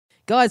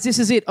Guys, this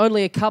is it.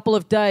 Only a couple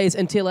of days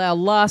until our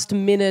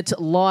last-minute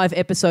live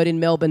episode in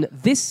Melbourne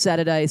this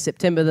Saturday,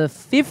 September the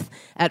 5th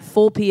at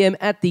 4 p.m.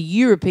 at the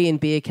European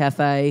Beer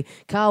Cafe.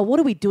 Carl, what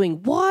are we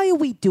doing? Why are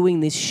we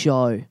doing this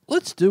show?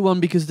 Let's do one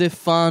because they're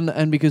fun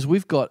and because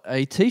we've got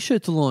a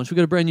T-shirt to launch. We've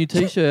got a brand new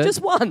T-shirt.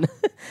 Just one.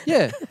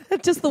 Yeah.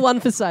 Just the one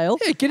for sale.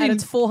 Yeah, get in.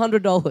 And it's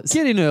 $400.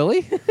 Get in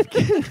early.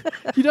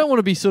 You don't want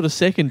to be sort of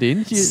second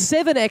in.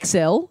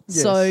 7XL,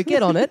 Yes. So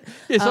get on it.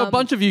 Yeah, so a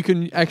bunch of you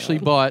can actually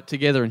buy it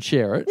together and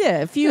share it.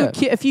 Yeah, a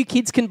few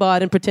kids can buy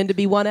it and pretend to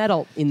be one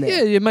adult in there.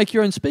 Yeah, you make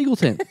your own Spiegel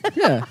tent.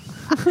 Yeah.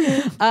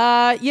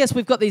 Yes,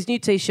 we've got these new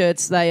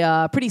T-shirts. They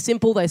are pretty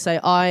simple. They say,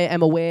 I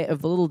am aware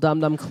of the Little Dum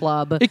Dum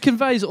Club. It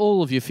conveys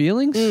all of your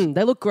feelings.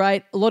 They look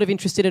great. A lot of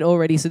interest in it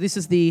already. So this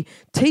is the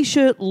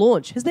T-shirt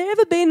launch. Has there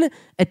ever been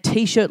a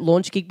T-shirt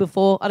launch gig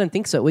before? I don't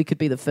think so. We could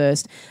be the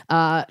first. It's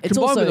Combined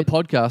also with a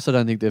podcast, I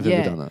don't think they've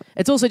ever done that.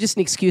 It's also just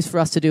an excuse for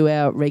us to do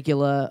our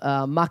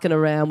regular mucking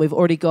around. We've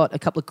already got a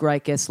couple of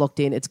great guests locked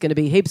in. It's going to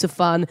be heaps of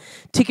fun.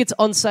 Tickets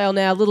on sale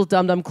now,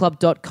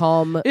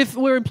 littledumdumclub.com. If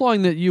we're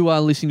implying that you are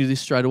listening to this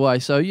straight away,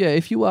 so yeah,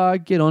 if you are,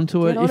 get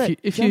onto it.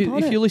 If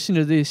you're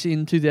listening to this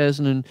in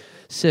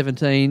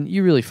 2017,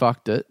 you really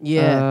fucked it.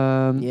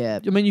 Yeah. I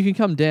mean, you can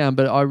come down,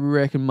 but I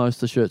reckon most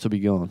of the shirts will be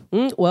gone.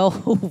 Well,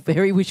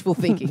 very wishful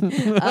thinking.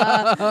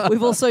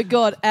 We've also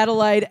got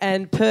Adelaide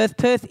and Perth.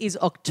 Perth is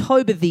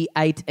October the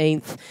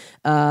 18th.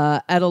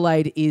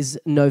 Adelaide is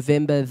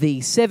November the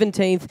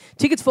 17th.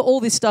 Tickets for all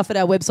this stuff at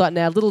our website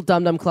now,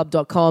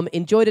 littledumdumclub.com.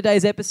 Enjoy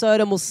today's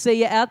episode and we'll see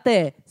you out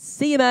there.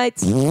 See you,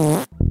 mates.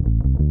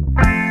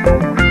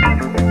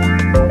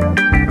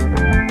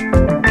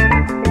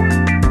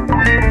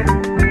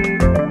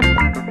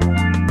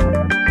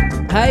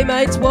 Hey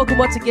mates, welcome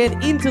once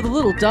again into the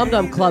Little Dum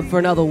Dum Club for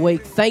another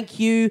week. Thank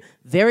you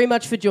very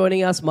much for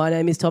joining us. My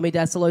name is Tommy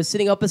Dassolo.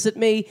 Sitting opposite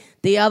me,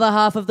 the other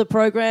half of the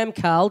program,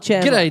 Carl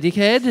Chandler. G'day,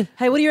 dickhead.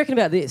 Hey, what do you reckon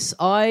about this?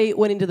 I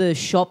went into the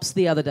shops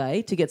the other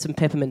day to get some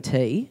peppermint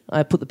tea.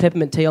 I put the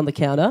peppermint tea on the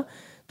counter.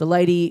 The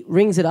lady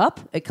rings it up.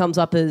 It comes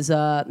up as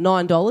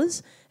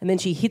 $9, and then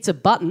she hits a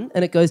button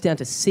and it goes down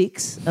to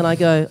 $6. And I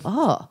go,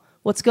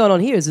 what's going on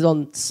here? Is it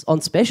on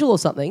special or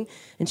something?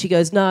 And she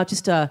goes, nah,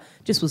 just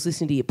was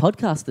listening to your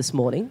podcast this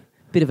morning.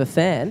 Bit of a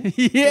fan.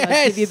 Yes.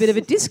 I'll give you a bit of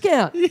a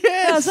discount.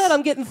 Yes. How's that?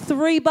 I'm getting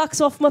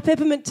 $3 off my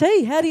peppermint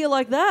tea. How do you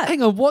like that?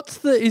 Hang on,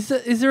 is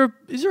there a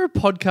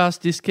podcast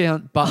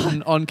discount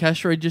button on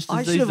cash registers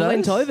I these should days? have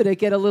went over to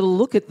get a little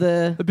look at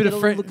the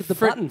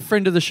button.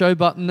 Friend of the show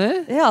button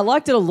there. Yeah, I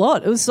liked it a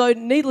lot. It was so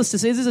needless to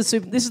say. This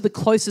is the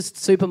closest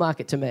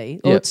supermarket to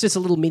me, or it's just a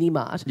little mini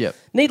mart. Yep.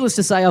 Needless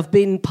to say, I've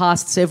been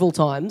past several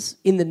times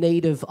in the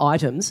need of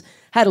items.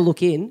 Had a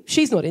look in.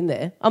 She's not in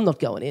there. I'm not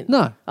going in.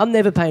 No. I'm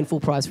never paying full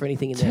price for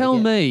anything in there. Tell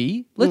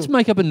me, let's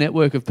make up a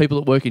network of people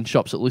that work in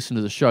shops that listen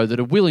to the show that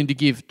are willing to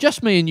give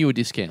just me and you a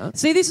discount.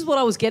 See, this is what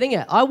I was getting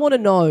at. I want to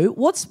know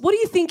what do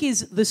you think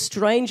is the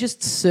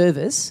strangest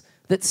service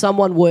that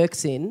someone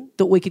works in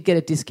that we could get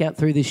a discount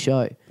through this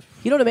show?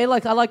 You know what I mean?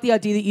 Like, I like the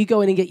idea that you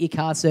go in and get your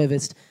car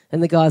serviced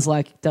and the guy's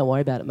like, don't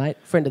worry about it, mate.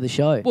 Friend of the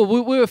show.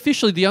 Well, we're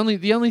officially the only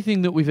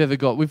thing that we've ever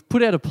got. We've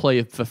put out a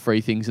plea for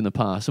free things in the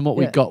past, and what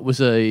we got was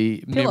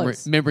a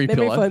memory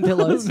pillow. Foam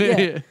pillows.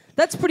 Yeah.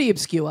 That's pretty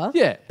obscure.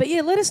 Yeah. But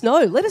yeah, let us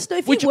know. Let us know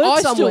if Which you work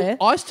somewhere.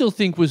 I still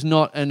think was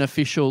not an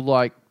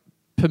official,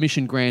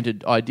 permission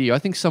granted idea. I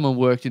think someone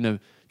worked in a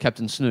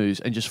Captain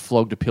Snooze and just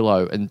flogged a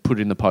pillow and put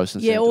it in the post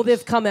and sent or us.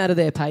 they've come out of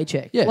their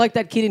paycheck. Yeah. Like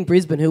that kid in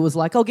Brisbane who was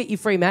like, I'll get you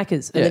free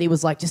Maccas. And then he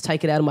was like, just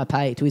take it out of my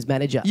pay to his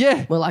manager.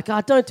 Yeah. We're like,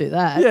 don't do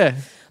that. Yeah.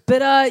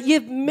 But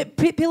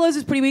pillows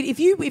is pretty weird. If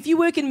you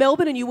work in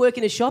Melbourne and you work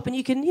in a shop and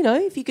you can,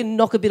 if you can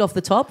knock a bit off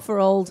the top for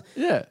old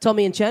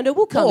Tommy and Chando,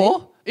 we'll come in.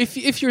 Or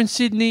if you're in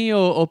Sydney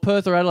or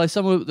Perth or Adelaide,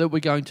 somewhere that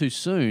we're going to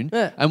soon,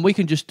 and we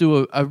can just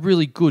do a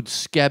really good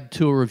scab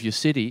tour of your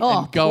city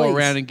and go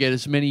around and get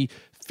as many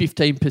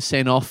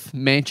 15% off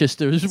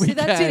Manchester as we can.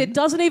 That's it. It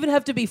doesn't even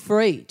have to be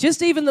free.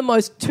 Just even the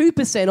most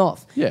 2%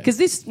 off. Yeah. Because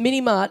this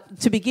mini mart,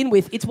 to begin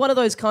with, it's one of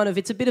those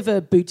it's a bit of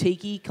a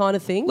boutique-y kind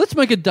of thing. Let's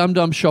make a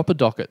dum-dum shopper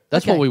docket.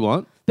 That's what we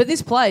want. But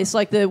this place,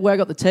 like where I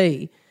got the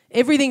tea,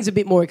 everything's a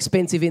bit more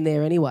expensive in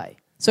there anyway.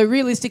 So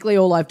realistically,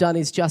 all I've done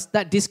is just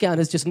that discount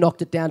has just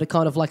knocked it down to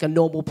kind of like a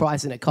normal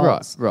price in a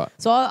Coles. Right.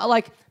 So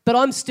but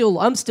I'm still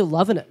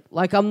loving it.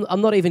 Like I'm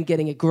not even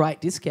getting a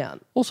great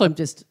discount. Also, I'm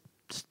just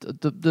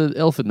the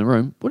elephant in the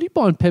room. What are you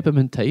buying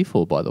peppermint tea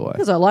for, by the way?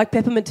 Because I like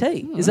peppermint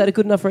tea. Is that a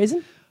good enough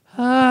reason?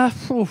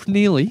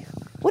 Nearly.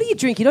 What do you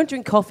drink? You don't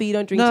drink coffee, you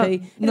don't drink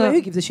tea. Anyway,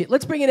 who gives a shit?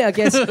 Let's bring in our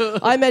guests.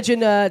 I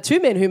imagine two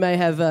men who may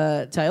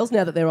have tales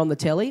now that they're on the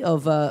telly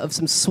of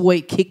some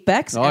sweet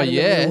kickbacks out in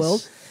the real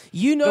world.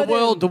 You know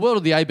the world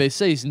of the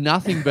ABC is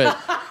nothing but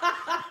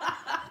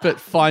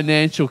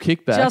financial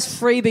kickbacks. Just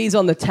freebies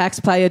on the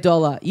taxpayer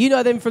dollar. You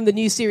know them from the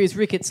new series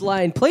Ricketts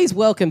Lane. Please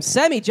welcome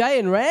Sammy J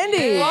and Randy.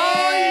 Oh,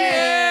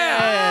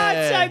 yeah.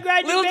 It's so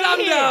great Little to be Dum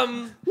here.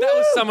 Dum. That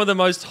was some of the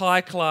most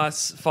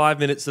high-class 5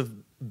 minutes of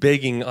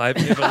begging I've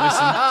ever listened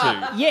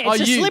to. Yeah,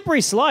 it's a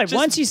slippery slope.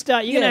 Once you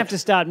start, you're going to have to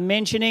start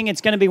mentioning.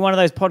 It's going to be one of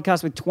those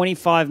podcasts with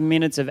 25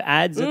 minutes of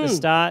ads at the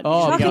start.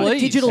 Chucking a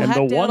digital And hat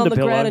the down on Wonder the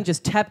Pillow. ground and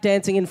just tap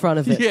dancing in front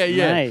of it.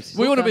 Yeah. Mate.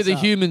 We want to be Hook the us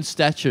up. human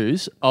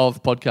statues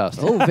of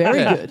podcasting. Oh,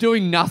 very good.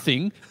 Doing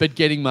nothing but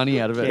getting money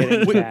out of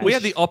it. We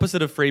had the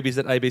opposite of freebies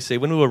at ABC.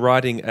 When we were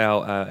writing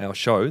our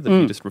show that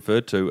you just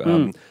referred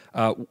to,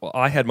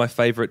 I had my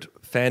favourite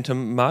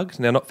Phantom mug.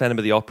 Now, not Phantom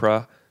of the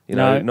Opera,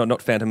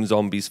 not Phantom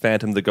Zombies,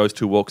 Phantom the Ghost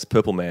Who Walks,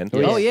 Purple Man.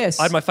 Oh, yes.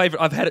 I had my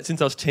favourite. I've had it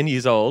since I was 10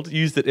 years old,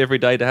 used it every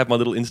day to have my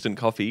little instant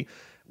coffee.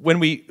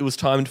 When it was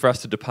time for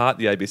us to depart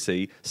the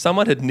ABC,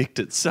 someone had nicked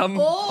it. Someone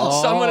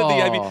at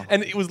the ABC,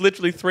 and it was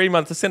literally 3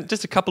 months. I sent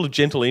just a couple of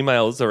gentle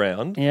emails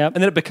around, and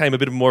then it became a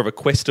bit more of a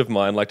quest of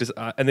mine.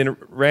 And then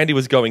Randy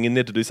was going in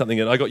there to do something,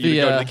 and I got you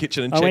to go to the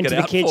kitchen and check it out. I went to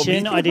the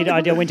kitchen.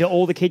 I went to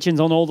all the kitchens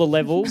on all the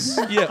levels,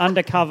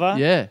 undercover.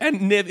 Yeah.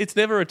 And it's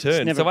never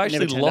returned. So I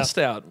actually lost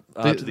out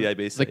to the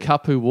ABC. The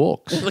cup who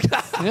walks.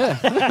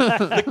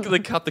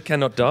 the cup that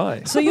cannot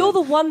die. So you're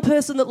the one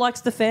person that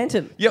likes the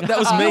Phantom. Yep, that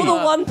was me. You're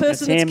the one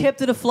person that's him.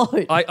 kept it afloat.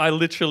 I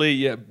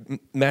literally,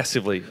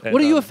 massively.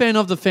 What are you a fan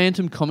of, the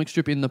Phantom comic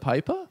strip in the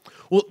paper?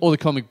 Or the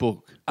comic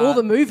book? Or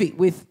the movie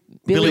with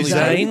Billy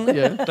Zane.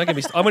 Yeah. Don't get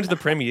me started. I went to the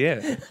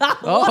premiere.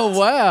 Oh,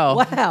 wow.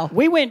 Wow.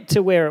 We went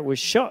to where it was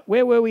shot.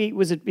 Where were we?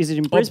 Is it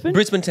in Brisbane?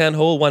 Brisbane Town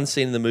Hall. One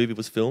scene in the movie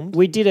was filmed.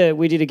 We did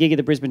a gig at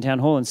the Brisbane Town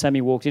Hall, and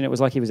Sammy walked in. It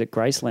was like he was at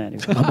Graceland. He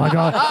was like, oh my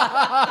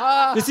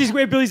god, this is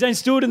where Billy Zane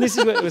stood, and this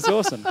is where it was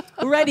awesome.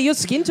 Well, Randy, your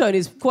skin tone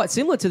is quite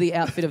similar to the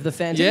outfit of the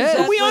Phantom. Yeah. Is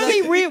that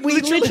We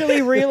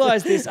literally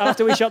realised this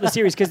after we shot the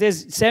series,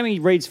 because Sammy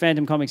reads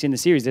Phantom comics in the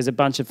series. There's a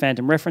bunch of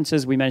Phantom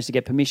references. We managed to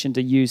get permission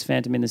to use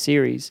Phantom in the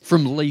series.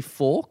 From Lee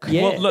Falk?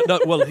 Yeah.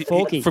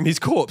 From his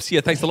corpse. Yeah,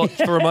 thanks a lot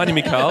for reminding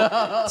me,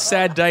 Carl.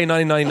 Sad day,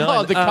 1999.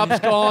 Oh, the cup's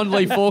gone,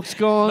 Lee Falk's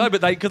gone. No,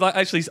 but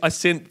I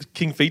sent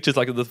King Features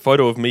like the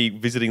photo of me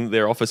visiting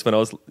their office when I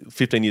was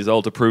 15 years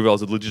old to prove I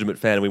was a legitimate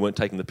fan and we weren't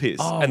taking the piss.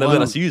 And they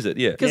let us use it,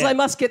 Because they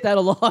must get that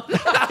a lot.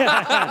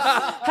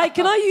 Hey,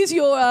 can I use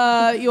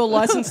your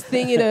license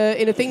thing in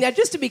a thing? Now,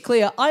 just to be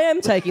clear, I am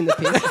taking the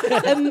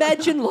piss.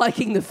 Imagine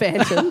liking the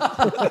Phantom.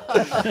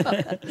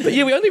 But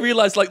yeah, we only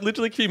realised like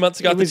literally a few months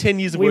ago after 10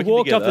 years of working together. We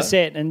walked off the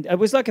set, and it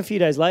was like a few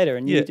days later,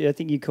 and I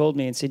think you called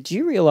me and said, do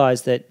you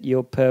realise that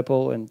you're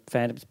purple and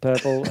Phantom's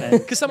purple?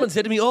 Because someone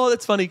said to me, oh,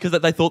 that's funny, because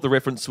they thought the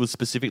reference was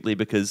specifically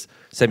because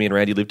Sammy and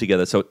Randy lived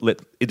together, so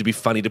it'd be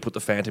funny to put the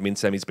Phantom in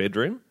Sammy's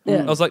bedroom. Yeah.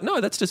 I was like, no,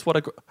 that's just what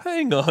I grew.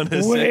 Hang on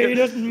a Wait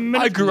a second.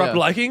 minute. I grew up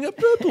liking a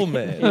purple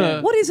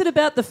man. What is it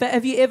about the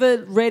Have you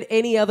ever read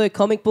any other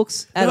comic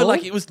books at all?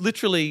 Like it was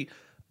literally...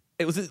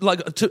 It was like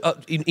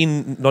not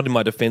in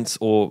my defence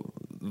or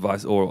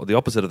the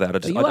opposite of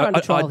that. You are under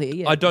trial here.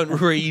 Yeah. I don't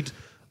read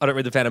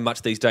the Phantom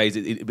much these days.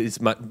 It's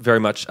very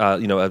much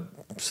a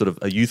sort of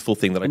a youthful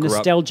thing that I grew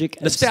up.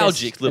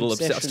 Nostalgic Little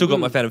obsession. I've still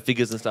got my Phantom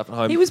figures and stuff at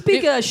home. He was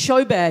big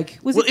show bag.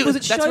 Was it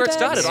that's show where it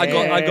bags? started.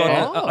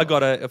 Yeah. I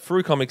got a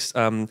Fru Comics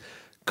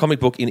comic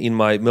book in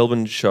my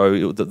Melbourne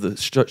show.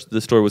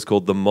 The story was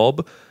called The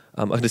Mob.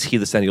 I can just hear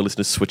the sound of your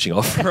listeners switching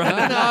off.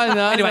 Right?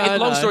 No. Anyway,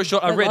 long story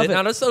short, I read it,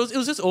 love and it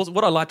was just awesome.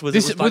 What I liked was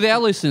With our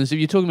listeners, if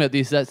you're talking about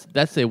this,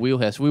 that's their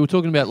wheelhouse. We were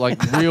talking about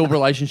like real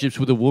relationships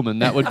with a woman.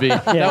 That would be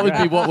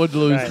be what would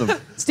lose them.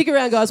 Stick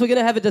around, guys. We're going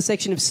to have a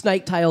dissection of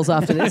snake tails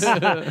after this.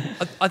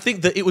 I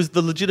think that it was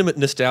the legitimate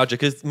nostalgia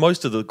because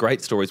most of the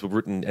great stories were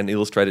written and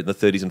illustrated in the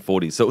 30s and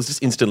 40s. So it was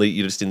just instantly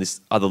you're just in this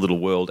other little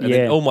world. And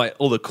then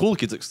all the cool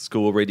kids at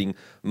school were reading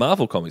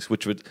Marvel comics,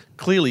 which were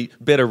clearly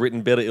better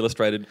written, better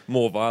illustrated,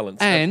 more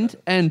violence.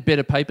 And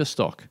better paper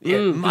stock. Yeah,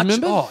 much.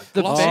 Remember?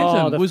 The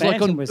Phantom was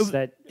like on...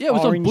 that it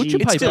was on butcher orangey-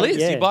 paper. It still is.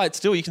 Yeah. You buy it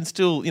still. You can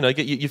still, get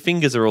your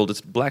fingers are all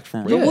just black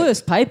from The red.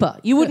 worst paper.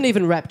 You wouldn't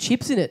even wrap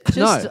chips in it.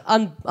 Just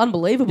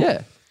unbelievable.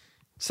 Yeah.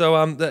 So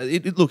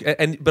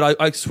but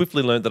I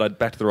swiftly learned that I'd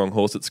backed the wrong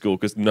horse at school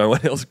because no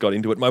one else got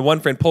into it. My one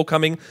friend, Paul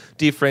Cumming,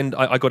 dear friend,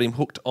 I got him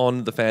hooked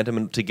on the Phantom,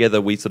 and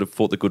together we sort of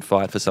fought the good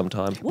fight for some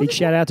time. Big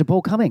shout out to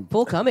Paul Cumming.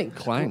 Paul Cumming.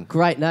 Clang.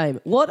 Great name.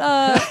 What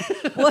were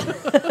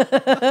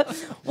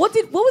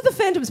the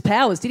Phantom's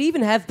powers? Did he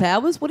even have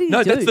powers? What did he do?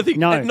 No, that's the thing.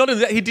 No. Not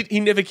only that,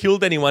 he never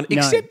killed anyone,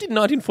 except in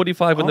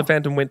 1945 when the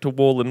Phantom went to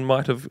war and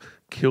might have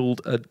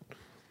killed a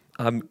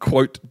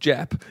quote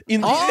Jap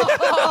in the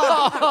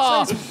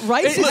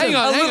Racism. Hang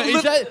on.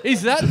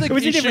 Is that the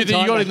was a issue different that you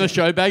time got back in the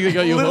show bag that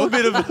got you hooked?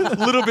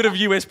 little bit of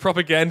US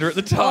propaganda at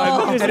the time,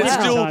 Oh, and it's wow.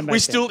 still Time back we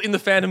still in the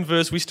Phantom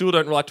verse we still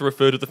don't like to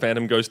refer to the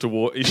Phantom goes to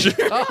war issue.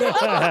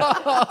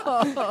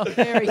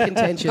 Very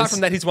contentious. Apart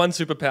from that, his one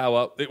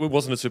superpower, it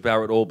wasn't a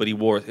superpower at all, but he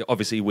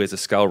wears a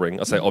skull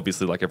ring. I say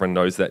obviously, like everyone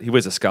knows that. He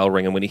wears a skull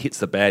ring, and when he hits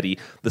the baddie,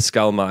 the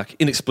skull mark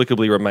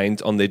inexplicably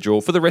remains on their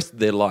jaw for the rest of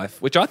their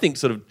life, which I think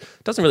sort of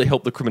doesn't really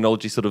help the criminology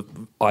sort of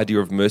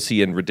idea of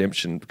mercy and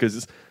redemption,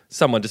 because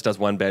someone just does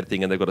one bad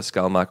thing and they've got a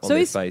skull mark on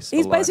their face.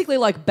 He's basically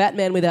like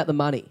Batman without the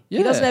money. Yeah.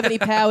 He doesn't have any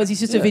powers. He's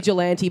just a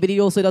vigilante, but he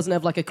also doesn't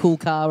have like a cool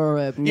car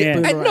or a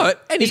boomerang.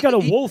 And he's got a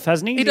wolf,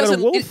 hasn't he? He got a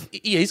doesn't. wolf.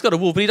 He's got a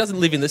wolf, but he doesn't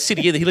live in the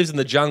city either. He lives in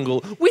the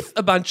jungle with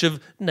a bunch of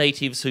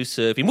natives who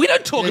serve him. We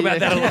don't talk about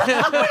that a lot. We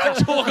don't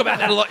talk about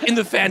that a lot in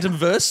the Phantom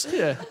verse.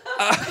 Yeah.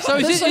 So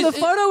the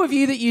photo of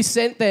you that you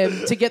sent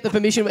them to get the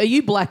permission, are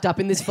you blacked up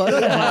in this photo?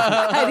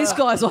 Hey, this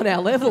guy's on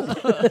our level.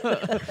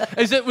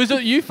 Was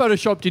it you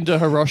photoshopped into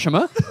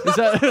Hiroshima? Is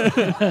that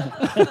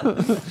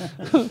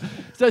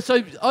so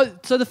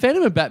the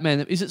Phantom of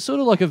Batman, is it sort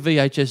of like a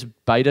VHS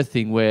beta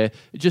thing where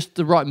just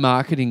the right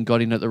marketing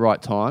got in at the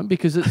right time?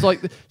 Because it's like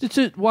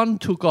one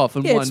took off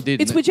and one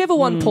didn't. It's whichever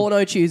one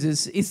porno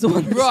chooses is the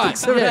one that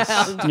sticks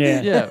around.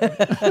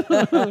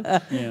 Yeah.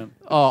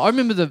 Oh, I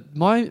remember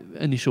my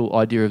initial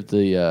idea of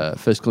the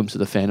first glimpse of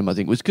the Phantom, I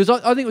think, was because I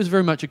think it was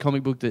very much a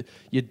comic book that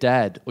your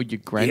dad or your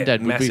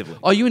granddad would be.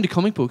 Oh, you into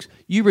comic books?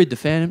 You read the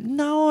Phantom?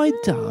 No, I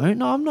don't.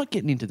 No, I'm not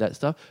getting into that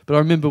stuff. But I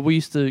remember we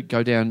used to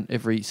go down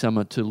every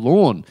summer to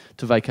Lawn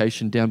to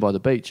vacation down by the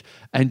beach,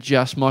 and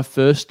just my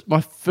first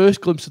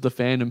glimpse of the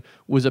Phantom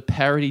was a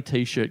parody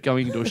T-shirt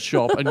going into a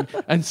shop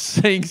and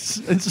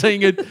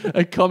seeing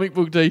a comic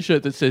book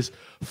T-shirt that says,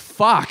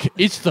 "Fuck,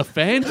 it's the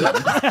Phantom."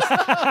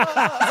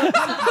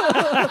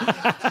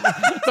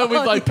 But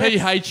with like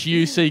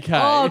PHUCK.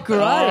 Oh,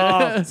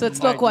 great. So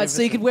it's not quite,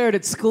 so you could wear it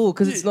at school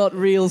because it's not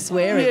real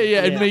swearing.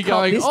 Yeah. And me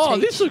going,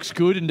 this looks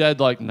good. And Dad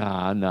like,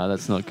 nah,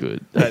 that's not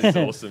good. That is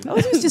awesome. I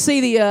was used to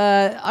see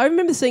I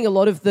remember seeing a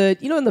lot of the,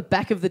 in the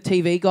back of the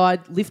TV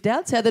guide lift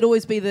outs, how there'd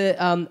always be the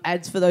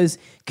ads for those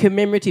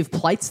commemorative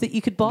plates that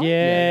you could buy.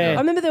 Yeah. I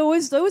remember they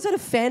always had a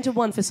Phantom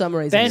one for some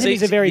reason. Phantom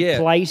is a very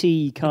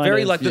platey kind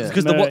very of like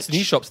because the merch. What's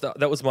New shops,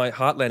 that was my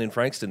heartland in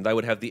Frankston. They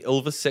would have the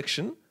Elvis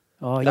section.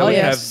 They would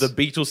have the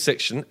Beatles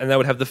section, and they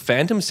would have the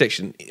Phantom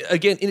section.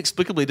 Again,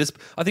 inexplicably,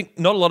 I think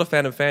not a lot of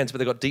Phantom fans, but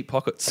they've got deep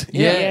pockets.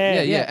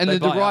 Yeah. And they're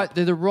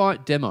the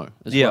right demo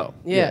as well.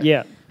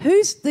 Yeah.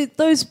 Who's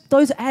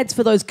those ads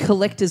for those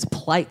collector's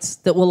plates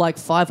that were like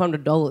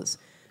 $500?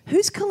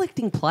 Who's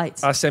collecting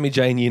plates? Sammy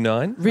J in Year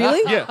 9.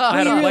 Really? Yeah. I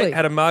had a plate,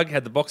 had a mug,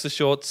 had the boxer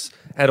shorts,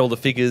 had all the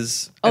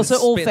figures. Oh, so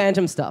all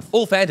Phantom stuff?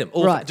 All Phantom.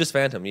 Right. Just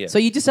Phantom, yeah. So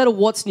you just had a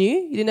What's New?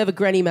 You didn't have a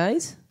Granny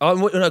Mays? Oh,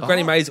 no,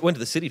 Granny Mays. Went to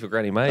the city for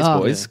Granny Mays,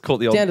 boys. Caught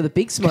the old... Down to the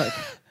Big Smoke.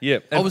 Yeah.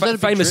 And was that a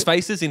big Famous trip?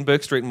 Faces in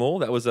Burke Street Mall.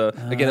 That was that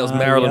was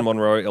Marilyn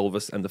Monroe,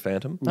 Elvis, and the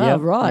Phantom.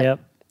 Right. Yep.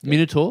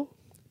 Minotaur.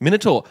 Yeah.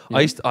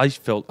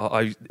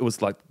 It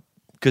was like,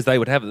 because they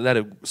had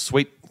a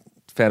sweet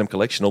Phantom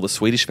collection, all the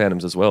Swedish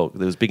Phantoms as well.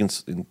 There was big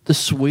in the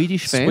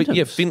Swedish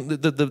Phantoms.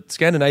 The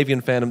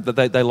Scandinavian Phantom.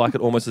 They like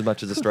it almost as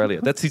much as Australia.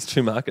 That's these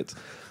two markets.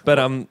 But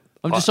I'm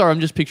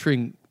just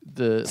picturing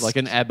like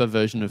an ABBA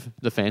version of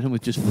the Phantom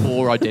with just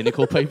 4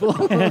 identical people.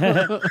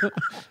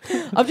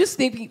 I'm just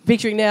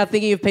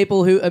thinking of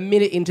people who a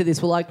minute into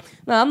this were like,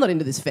 no, I'm not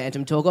into this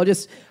Phantom talk. I'll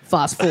just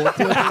fast forward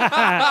through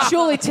it.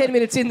 Surely 10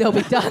 minutes in they'll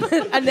be done.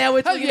 And now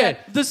we're talking about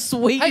the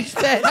Swedish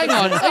Phantom. Hang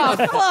on.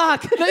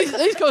 Fuck.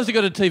 These guys have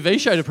got a TV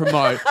show to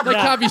promote. They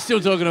can't be still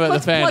talking about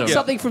Let's the Phantom. plug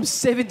something from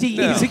 70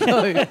 years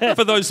ago.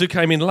 For those who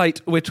came in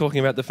late, we're talking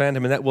about the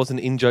Phantom, and that was an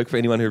in-joke for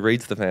anyone who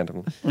reads the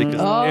Phantom.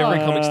 Because every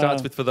comic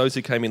starts with "for those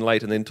who came in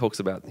late" and then talks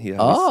about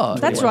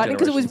that's right.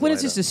 Because when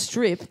it's just a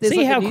strip.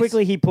 See how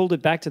quickly he pulled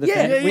it back to the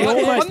Phantom? We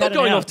almost I'm not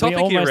going off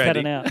topic here, Randy. Had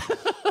an out.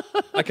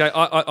 Okay,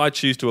 I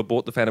choose to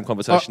abort the Phantom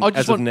conversation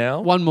as of now.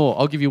 One more.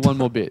 I'll give you one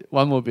more bit,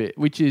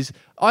 which is,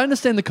 I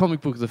understand the comic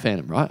book of the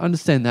Phantom, right? I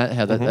understand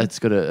how that's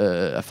got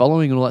a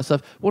following and all that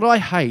stuff. What I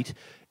hate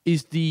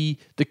is the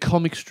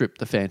comic strip,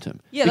 The Phantom.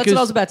 Yeah, that's what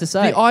I was about to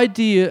say. The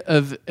idea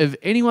of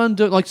anyone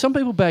doing, like, some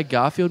people bag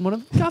Garfield and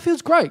whatever.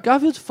 Garfield's great.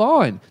 Garfield's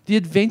fine. The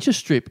adventure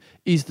strip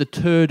is the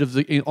turd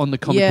on the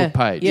comic book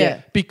page. Yeah.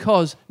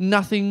 Because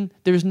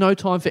there is no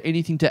time for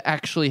anything to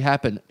actually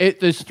happen.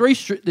 There's three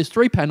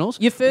panels.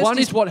 One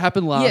is what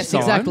happened last time. Yes,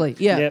 exactly.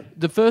 Yeah. Yep.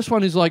 The first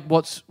one is like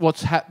what's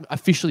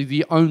officially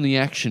the only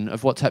action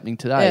of what's happening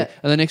today. Yeah.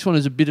 And the next one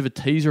is a bit of a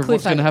teaser of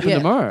what's going to happen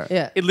tomorrow.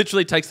 Yeah. It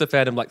literally takes the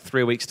Phantom like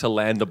 3 weeks to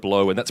land a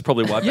blow, and that's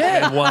probably why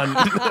Batman won.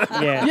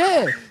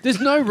 Yeah. There's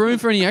no room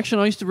for any action.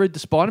 I used to read the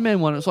Spider-Man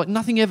one. It's like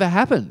nothing ever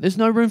happened. There's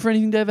no room for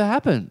anything to ever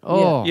happen.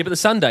 Oh. Yeah, but the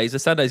Sundays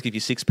give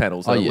you 6 panels.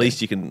 So at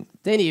least you can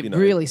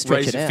really stretch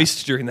raise it your out.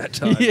 fist during that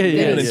time. And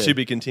then to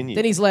be continued.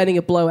 Then he's landing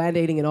a blow and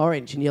eating an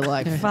orange, and you're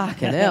like,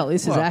 fucking hell,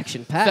 this is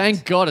action-packed.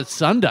 Thank God it's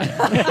Sunday.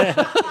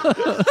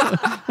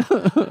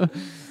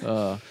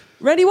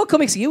 Randy, what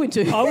comics are you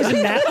into? Is Randy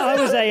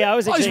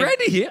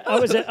here?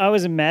 I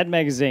was a Mad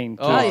magazine.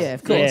 Oh, yeah,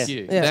 of course. Thank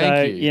you. Yeah. Thank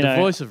So, you. The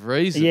voice of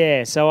reason.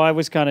 Yeah, so I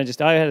was kind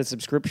of I had a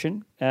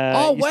subscription.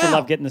 Used to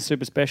love getting the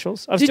super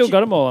specials. I've still got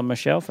them all on my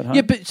shelf at home.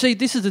 Yeah, but see,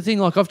 this is the thing.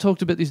 Like, I've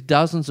talked about this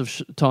dozens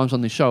of times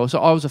on this show. So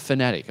I was a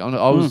fanatic.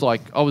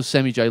 I was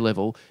Sammy J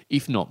level,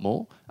 if not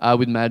more,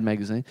 with Mad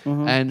Magazine.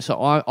 And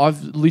so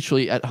I've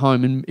literally at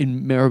home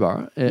in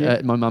Maryborough,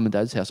 at my mum and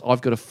dad's house,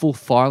 I've got a full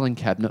filing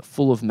cabinet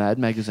full of Mad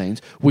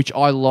magazines, which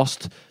I lost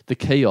the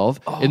key of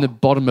in the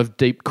bottom of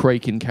Deep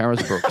Creek in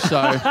Carisbrook.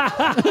 So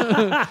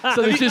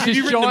there's just Have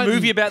you this written a giant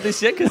movie about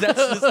this yet?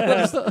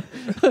 Because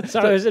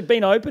So has it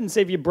been open?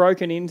 See if you've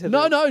broken into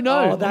No.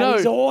 Oh, that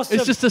is awesome.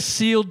 It's just a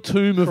sealed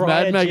tomb of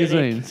Mad Cryogenic.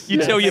 magazines.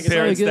 you tell your So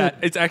parents good. that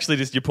it's actually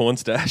just your porn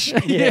stash.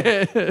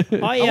 Yeah.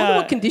 I wonder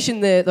what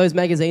condition those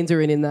magazines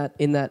are in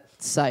that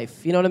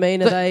safe. You know what I mean?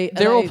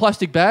 They're all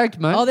plastic bagged,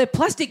 mate. Oh, they're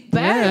plastic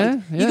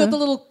bagged. Yeah, You yeah. got the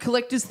little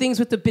collector's things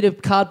with the bit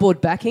of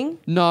cardboard backing.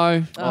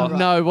 No,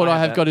 no. What I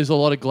have that. got is a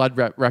lot of Glad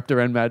wrapped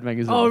around Mad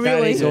magazines. Oh,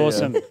 really? That is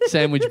awesome.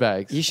 Sandwich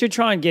bags. You should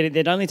try and get it.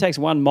 It only takes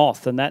one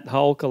moth and that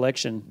whole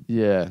collection.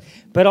 Yeah.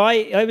 But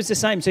it was the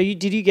same. So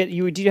did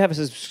you have a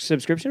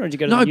subscription or did you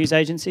go to the news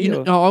agency?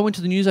 No, I went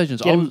to the news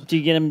agents. Do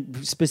you get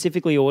them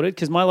specifically ordered?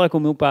 Because my local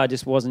milk bar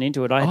just wasn't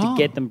into it. I had to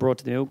get them brought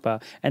to the milk bar.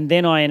 And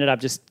then I ended up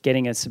just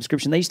getting a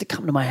subscription. They used to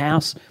come to my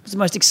house. It was the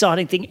most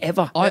exciting thing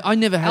ever. I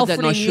never had that, Alfred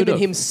and I E. should Newman have.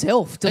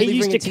 himself He delivering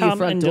used it to to your come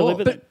front and door.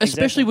 deliver them.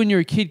 Especially Exactly. when you're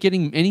a kid,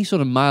 getting any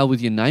sort of mail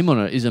with your name on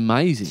it is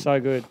amazing. So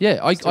good. Yeah,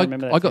 I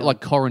remember that got feeling.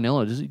 like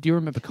Coronella. Do you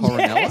remember Coronella?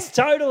 Yes,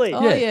 totally.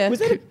 Oh, yeah. Was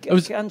that It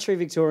was- country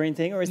Victorian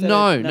thing or is that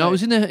No, it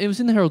was in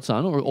the Herald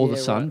Sun or the Yeah,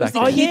 Sun right. back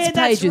Oh, then. yeah. yeah, kids'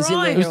 that's pages in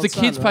right. there. It was the Herald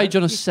Sun, kids' page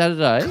on a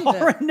Saturday.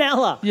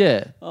 Coronella.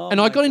 Yeah, and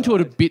I my got into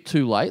it a God. bit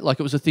too late. Like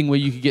it was a thing where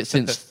you could get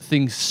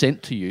things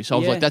sent to you. So I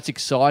was Yeah. like, that's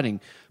exciting,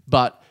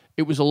 but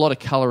it was a lot of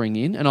colouring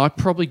in, and I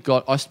probably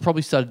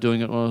started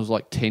doing it when I was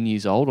like 10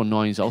 years old or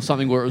 9 years old,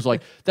 something where it was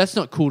like, that's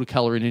not cool to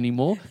colour in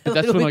anymore. But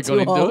that's little when I bit got too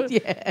into old,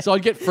 it. yeah. So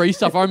I'd get free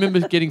stuff. I remember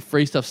getting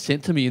free stuff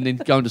sent to me and then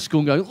going to school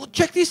and going, look,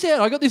 check this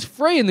out, I got this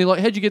free. And they're like,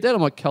 how'd you get that? I'm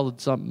like, coloured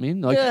something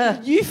in. Like,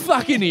 Yeah. you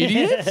fucking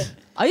idiot.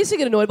 I used to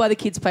get annoyed by the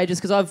kids' pages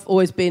because I've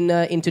always been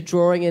into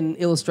drawing and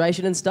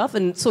illustration and stuff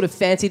and sort of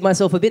fancied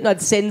myself a bit, and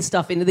I'd send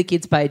stuff into the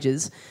kids'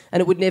 pages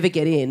and it would never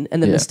get in,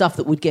 and then Yeah. the stuff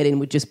that would get in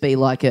would just be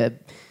like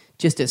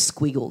just a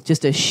squiggle,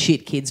 just a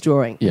shit kid's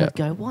drawing. Yeah. And I'd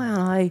go, why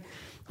aren't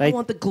I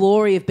want the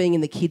glory of being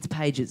in the kids'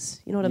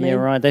 pages. You know what I mean? Yeah,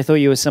 right. They thought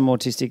you were some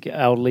autistic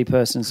elderly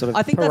person sort of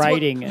I think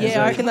parading. That's what,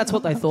 I reckon that's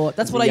what they thought.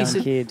 That's what a I used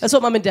young to. kid. That's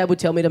what Mum and Dad would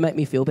tell me to make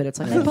me feel better. It's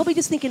like they probably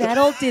just think an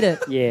adult did it.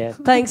 Yeah.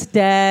 Thanks,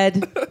 Dad.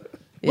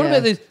 What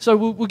about this? So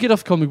we'll get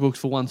off comic books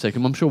for 1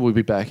 second. I'm sure we'll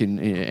be back in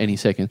any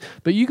second.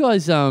 But you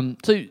guys,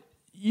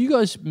 you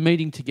guys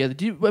meeting together.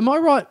 Am I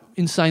right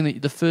in saying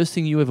that the first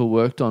thing you ever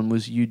worked on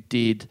was you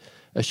did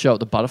a show at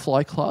the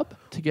Butterfly Club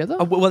together?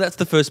 Well, that's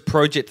the first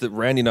project that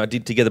Randy and I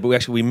did together,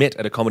 but we met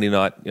at a comedy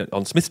night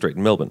on Smith Street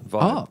in Melbourne.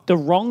 Via The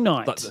Wrong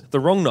Night. the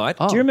wrong night.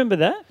 Do you remember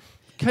that?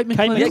 Kate Kate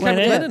McLennan. Yeah,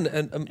 McLennan.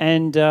 Kate McLennan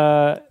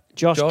And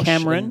Josh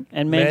Cameron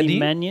and Mandy Randy.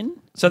 Mannion.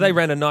 So they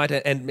ran a night,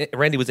 and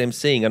Randy was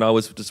emceeing, and I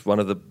was just one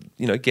of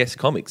the guest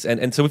comics,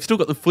 and so we've still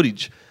got the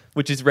footage,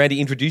 which is Randy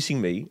introducing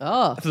me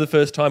for the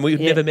first time. We've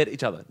never met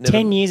each other. Never.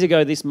 10 years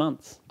ago this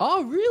month.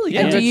 Oh, really?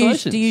 Yeah. And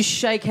Congratulations. do you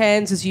shake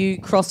hands as you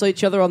cross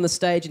each other on the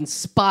stage and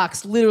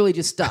sparks literally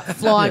just start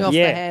flying off the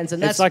hands?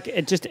 And that's it's like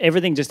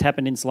everything just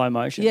happened in slow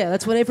motion. yeah,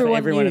 that's when For everyone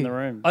everyone knew. in the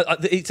room.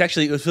 It's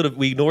actually it was sort of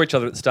we ignore each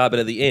other at the start, but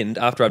at the end,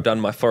 after I've done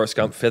my Forrest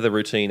Gump feather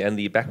routine and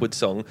the backwards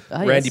song,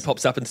 Randy yes.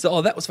 pops up and says,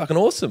 "Oh, that was fucking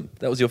awesome.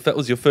 That was your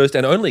first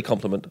and only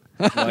compliment."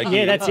 Like,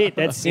 Yeah, that's it.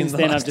 That's since the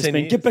then I've last just 10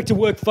 been, years. get back to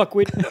work,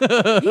 fuckwit.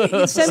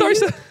 Sammy, Sorry, you,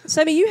 sir.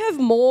 Sammy, you have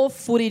more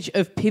footage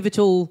of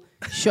pivotal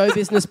show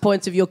business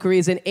points of your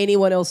careers than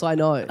anyone else I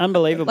know.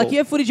 Unbelievable. Like you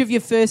have footage of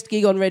your first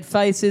gig on Red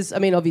Faces. I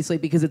mean, obviously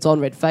because it's on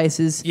Red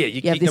Faces. Yeah,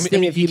 you have this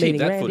thing of you keep meeting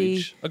that Randy.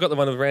 footage. I got the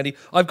one of Randy.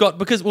 I've got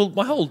because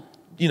my whole.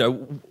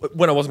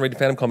 When I wasn't reading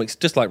Phantom Comics,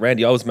 just like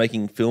Randy, I was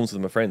making films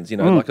with my friends.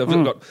 Like I've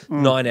got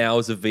 9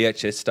 hours of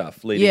VHS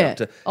stuff leading Yeah. up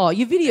to. Oh,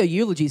 your video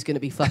eulogy is going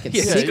to be fucking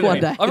Yeah, sick one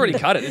day. I've already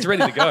cut it. It's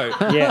ready to go.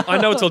 Yeah. I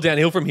know it's all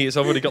downhill from here,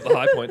 so I've already got the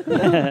high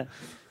point.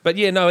 But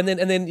yeah, no, and then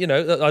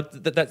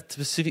that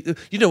specific.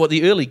 What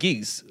the early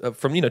gigs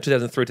from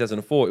 2003,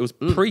 2004, it was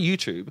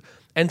pre-YouTube,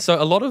 and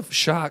so a lot of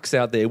sharks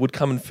out there would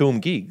come and film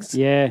gigs,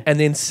 Yeah. and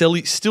then sell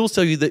you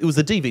that it was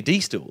a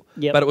DVD still,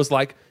 Yep. but it was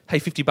like, hey,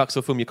 $50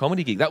 will film your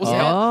comedy gig. That's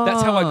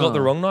how I got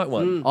the Wrong Night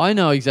one. I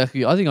know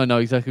exactly. I think I know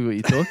exactly what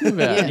you're talking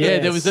about. Yeah.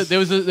 Yeah,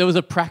 there was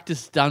a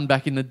practice done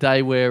back in the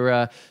day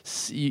where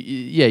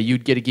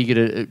you'd get a gig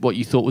at what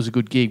you thought was a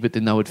good gig, but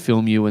then they would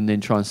film you and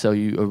then try and sell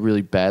you a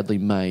really badly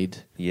made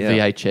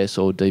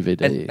VHS or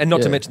DVD. And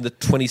not to mention the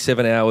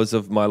 27 hours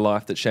of my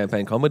life that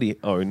Champagne Comedy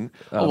own.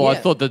 Well, I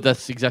thought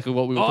that's exactly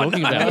what we were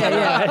talking about.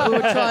 Yeah. We were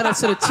trying to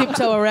sort of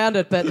tiptoe around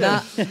it, but nah.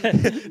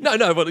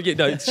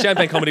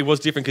 Champagne Comedy was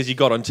different because you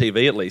got on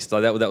TV at least. So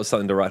that was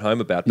something to write home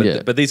about.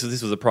 But this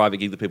was a private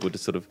gig that people would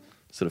just sort of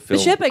The film.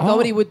 Champagne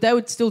Comedy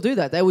would still do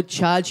that. They would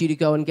charge you to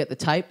go and get the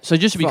tape. So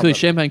just to be from clear, them.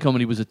 Champagne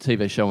Comedy was a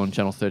TV show on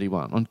Channel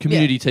 31, on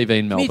Community TV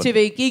in Melbourne.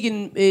 Community TV gig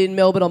in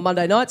Melbourne on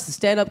Monday nights, the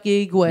stand-up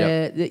gig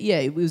where,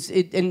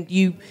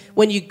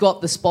 when you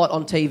got the spot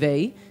on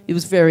TV, It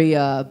was very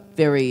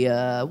very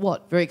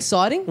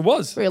exciting. It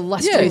was. Very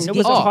illustrious. It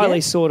was a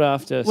highly sought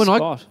after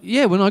spot.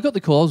 When I got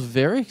the call, I was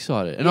very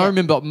excited. And I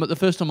remember the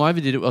first time I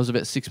ever did it, I was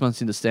about 6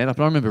 months into stand-up.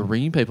 And I remember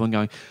ringing people and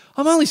going,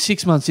 I'm only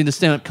 6 months into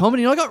stand-up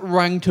comedy. And I got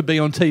rung to be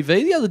on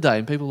TV the other day.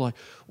 And people were like,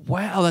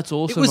 wow, that's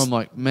awesome. I'm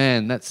like,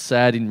 man, that's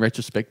sad in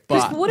retrospect.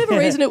 But for whatever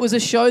reason, it was a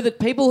show that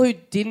people who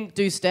didn't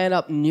do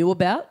stand-up knew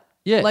about.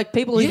 Yeah. Like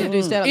people who didn't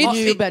do stand-up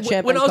knew about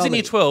Champagne When I was in comedy.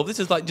 year 12, this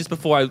is like just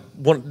before I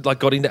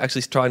got into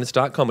actually trying to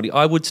start comedy,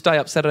 I would stay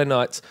up Saturday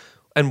nights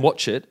and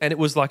watch it, and it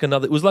was like a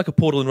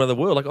portal into another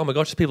world. Like, oh my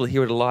gosh, there's people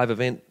here at a live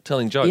event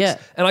telling jokes. Yeah.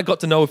 And I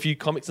got to know a few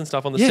comics and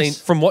stuff on the scene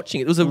from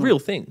watching it. It was a real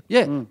thing.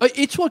 Yeah,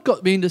 it's what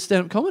got me into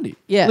stand-up comedy.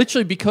 Yeah.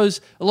 Literally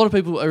because a lot of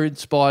people are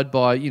inspired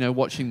by,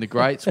 watching the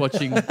greats,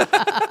 watching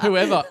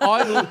whoever.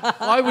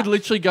 I would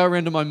literally go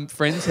around to my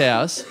friend's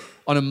house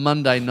on a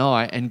Monday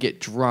night and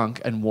get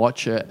drunk and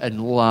watch it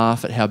and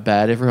laugh at how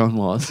bad everyone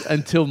was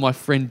until my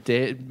friend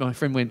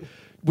went,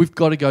 we've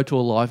got to go to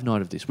a live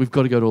night of this. We've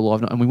got to go to a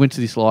live night. And we went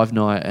to this live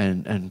night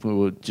and we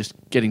were just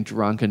getting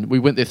drunk. And we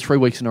went there 3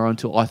 weeks in a row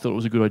until I thought it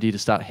was a good idea to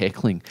start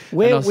heckling.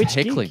 Which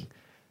heckling. gig?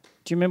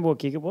 Do you remember what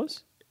gig it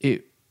was?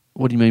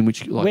 What do you mean?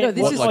 Which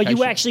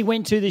you actually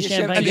went to the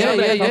Champagne? Yeah.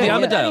 The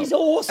Armadale. That is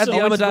awesome. At the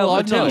Armadale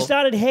Hotel. You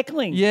started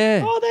heckling.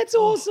 Yeah. Oh, that's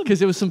awesome. Because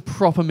there was some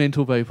proper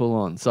mental people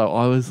on. So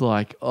I was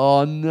like,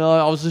 oh no.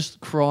 I was just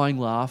crying,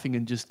 laughing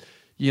and just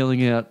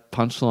yelling out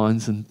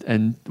punchlines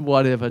and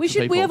whatever to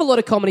people. We have a lot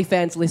of comedy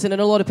fans listen,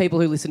 and a lot of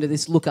people who listen to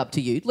this look up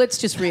to you. Let's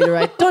just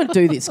reiterate: don't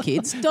do this,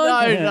 kids.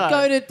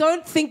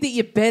 Don't think that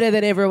you're better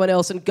than everyone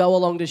else and go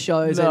along to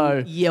shows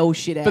and yell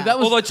shit out. But that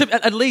was, although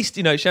at least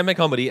Champagne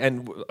comedy,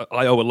 and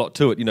I owe a lot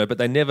to it, but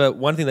they never.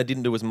 One thing they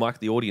didn't do was mic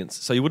the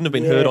audience, so you wouldn't have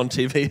been heard on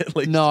TV at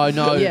least. No.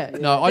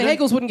 The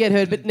heckles wouldn't get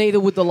heard, but neither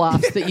would the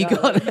laughs that you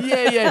got.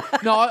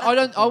 No,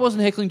 I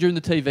wasn't heckling during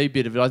the TV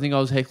bit of it. I think I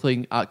was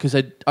heckling because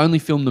they'd only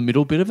filmed the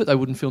middle bit of it. They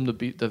wouldn't film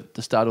the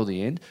start or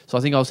the end. So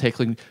I think I was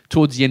heckling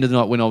towards the end of the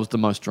night when I was the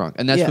most drunk.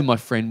 And that's when my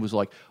friend was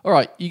like, all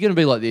right, you're going to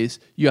be like this.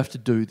 You have to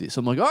do this.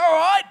 I'm like, all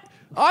right,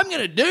 I'm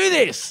going to do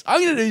this.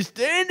 I'm going to do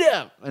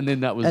stand-up. And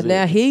then that was And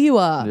now here you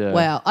are. Yeah.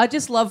 Wow. I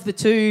just love the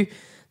two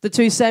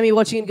Sammy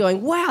watching and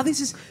going, wow,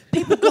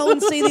 people go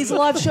and see these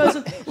live shows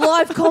and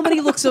live comedy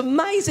looks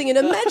amazing. And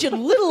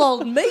imagine little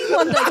old me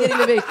one day getting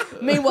to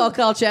be. Meanwhile,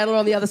 Carl Chandler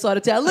on the other side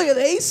of town, look at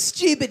these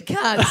stupid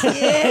cunts.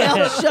 Yeah,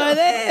 I'll show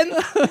them.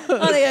 I'm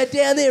going to go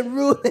down there and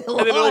ruin their lives.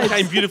 And it all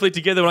came beautifully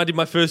together when I did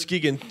my first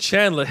gig and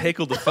Chandler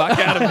heckled the fuck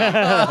out of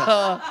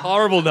me.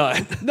 Horrible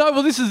night.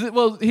 No, here's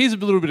a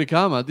little bit of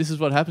karma. This is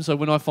what happened. So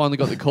when I finally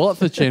got the call up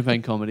for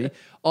Champagne Comedy,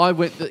 I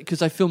went, because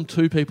they filmed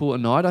 2 people a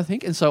night, I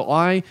think. And so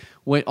I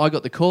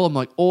got the call. I'm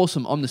like,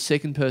 awesome. I'm the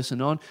second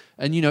person on.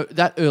 And,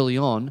 that early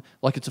on,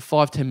 like it's a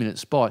 5-10 minute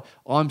spot.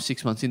 I'm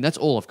 6 months in. That's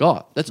all I've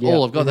got. That's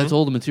all I've got. That's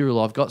all the material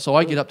I've got. So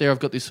I get up there. I've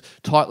got this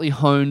tightly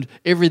honed,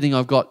 everything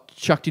I've got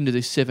chucked into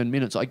this 7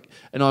 minutes.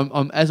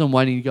 I'm as I'm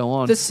waiting to go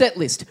on. The set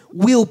list,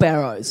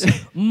 wheelbarrows,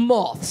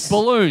 moths.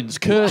 Balloons,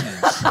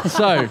 curtains.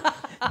 So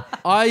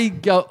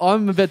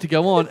I'm about to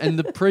go on, and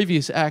the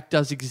previous act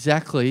does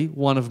exactly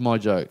one of my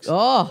jokes.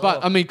 Oh.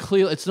 But, I mean,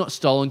 clearly, it's not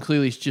stolen.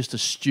 Clearly, it's just a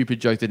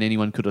stupid joke that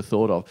anyone could have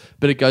thought of.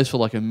 But it goes for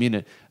like a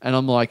minute, and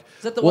I'm like...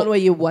 Is that the one where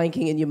you're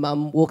wanking and your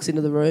mum walks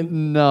into the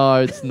room? No,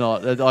 it's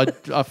not.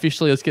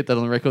 Officially, let's get that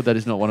on the record. That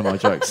is not one of my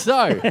jokes.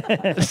 So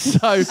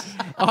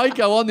I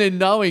go on there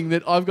knowing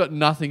that I've got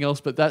nothing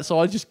else but that, so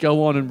I just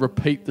go on and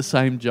repeat the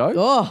same joke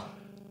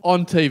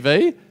on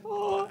TV,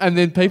 and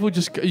then people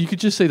you could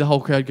just see the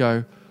whole crowd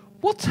go,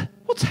 What's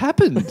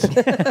happened?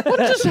 What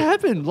just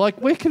happened? Like,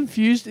 we're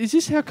confused. Is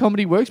this how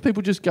comedy works?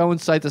 People just go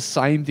and say the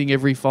same thing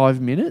every 5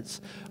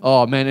 minutes?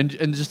 Oh man,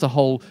 and just the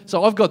whole.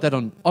 So I've got that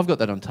on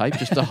tape.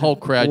 Just the whole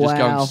crowd just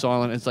going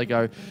silent as they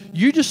go,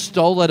 "You just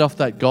stole that off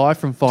that guy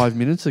from 5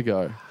 minutes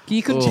ago."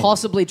 You couldn't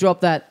possibly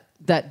drop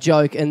that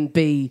joke and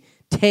be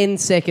 10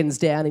 seconds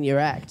down in your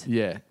act.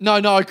 Yeah. No,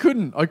 I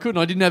couldn't. I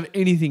didn't have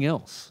anything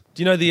else.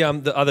 Do you know the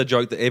other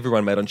joke that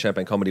everyone made on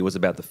Champagne Comedy was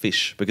about the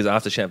fish? Because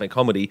after Champagne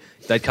Comedy,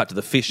 they'd cut to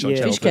the fish on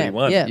Channel Fish Cam,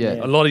 31.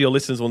 yeah. A lot of your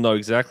listeners will know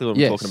exactly what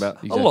I'm talking about.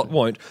 Exactly. A lot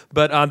won't.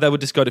 But they would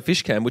just go to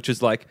Fish Cam, which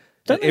was like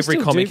every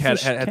comic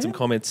had some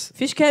comments.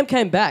 Fish Cam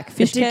came back.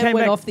 Fish Cam came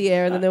went back. off the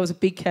air, and then there was a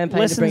big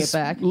campaign to bring it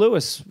back.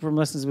 Lewis from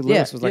Lessons with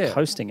Lewis was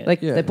hosting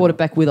it. They brought it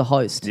back with a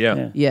host.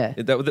 Yeah.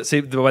 See,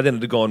 by then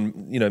it had gone,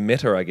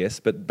 meta, I guess.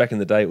 But back in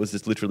the day, it was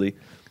just literally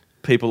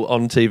people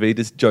on TV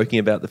just joking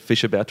about the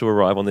fish about to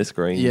arrive on their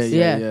screens.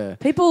 Yeah.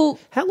 People.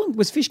 How long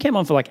was Fish Cam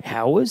on for? Like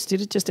hours? Did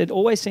it just? It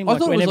always seemed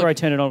like whenever I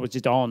turned it on, it was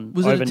just on.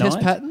 Was overnight. it a test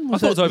pattern? I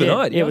thought it was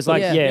overnight. Yeah, it was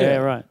like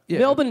right. Yeah.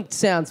 Melbourne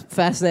sounds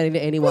fascinating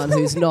to anyone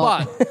who's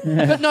not.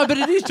 but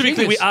it is. To be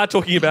clear, we are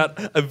talking about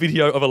a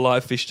video of a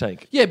live fish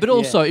tank. Yeah, but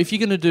also if you're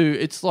going to do,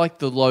 it's like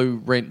the low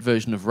rent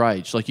version of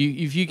Rage. Like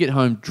if you get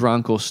home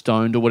drunk or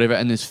stoned or whatever,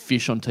 and there's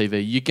fish on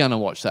TV, you're going to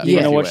watch that. You're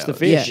going to watch the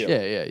fish.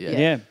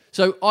 Yeah.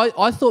 So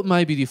I thought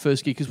maybe the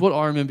first gig, because what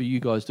I remember you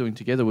guys doing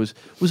together was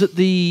it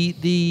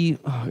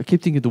I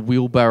keep thinking of the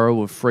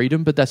Wheelbarrow of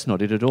Freedom, but that's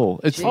not it at all.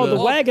 It's the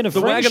Wagon of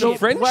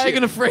Friendship.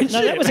 Wagon of Friendship.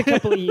 No, that was a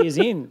couple of years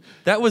in.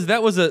 I was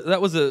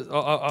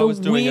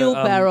doing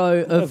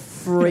Wheelbarrow of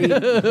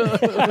Freedom.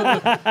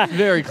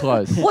 Very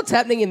close. What's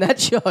happening in that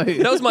show?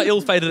 That was my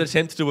ill-fated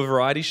attempt to do a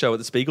variety show at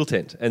the Spiegel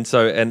tent, and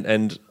so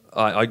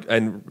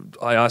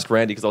I asked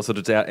Randy, because I was sort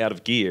of out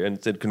of gear, and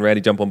said, "Can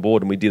Randy jump on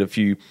board?" And we did a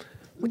few.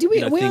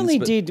 We only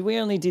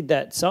did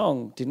that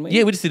song, didn't we?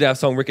 Yeah, we just did our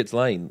song "Ricketts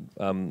Lane,"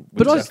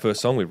 which was our first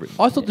song we've written.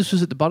 I thought this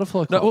was at the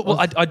Butterfly Club. No, well,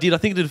 I did. I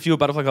think I did a few at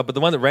Butterfly Club, but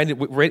the one that Randy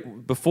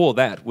before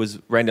that was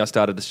Randy. I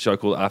started a show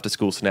called After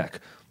School Snack,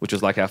 which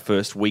was like our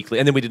first weekly,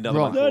 and then we did another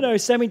one. No,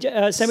 Sammy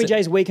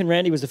J's Week and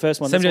Randy was the first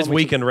one. Sammy J's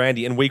Week and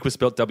Randy, and Week was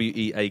spelled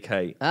WEAK.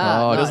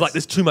 Nice. It was like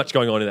there's too much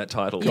going on in that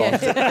title. Yeah.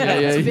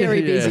 It's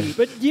very busy.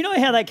 But you know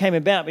how that came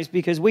about? It's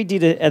because we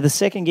did the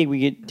second gig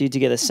we did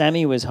together.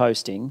 Sammy was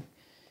hosting.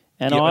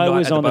 And I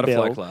was on the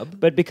bill. Club.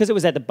 But because it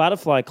was at the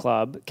Butterfly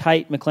Club,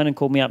 Kate McLennan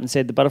called me up and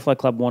said the Butterfly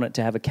Club wanted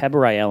to have a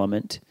cabaret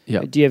element.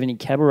 Yep. Do you have any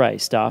cabaret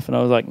stuff? And I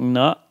was like,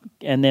 no.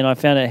 And then I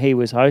found out he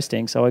was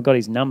hosting, so I got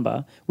his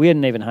number. We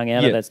hadn't even hung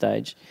out at that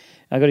stage.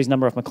 I got his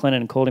number off McLennan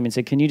and called him and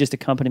said, "Can you just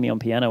accompany me on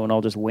piano and I'll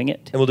just wing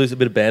it?" And we'll do a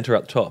bit of banter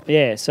up top.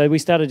 Yeah, so we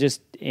started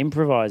just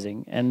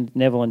improvising, and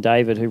Neville and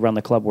David, who run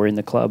the club, were in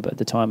the club at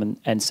the time.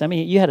 And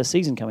Sammy, you had a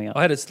season coming up.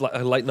 I had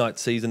a late night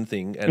season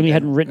thing, and you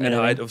hadn't written it.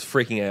 And I was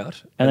freaking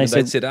out. And they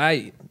said,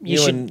 "Hey, you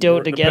should do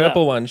it together. The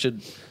purple one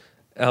should."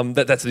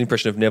 That's an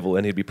impression of Neville,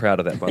 and he'd be proud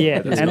of that. By the way.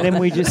 And then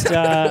we just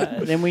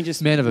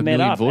Man of a met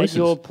million up voices. at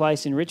your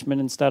place in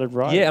Richmond and started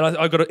writing. Yeah, and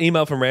I got an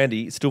email from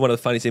Randy. It's still one of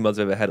the funniest emails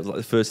I've ever had. It was like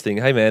the first thing.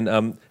 "Hey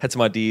man, had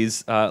some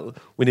ideas.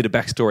 We need a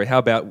backstory. How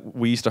about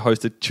we used to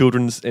host a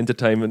children's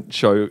entertainment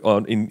show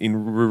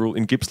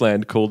in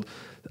Gippsland called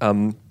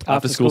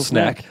After School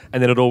Snack,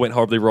 and then it all went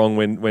horribly wrong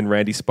when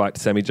Randy spiked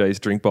Sammy J's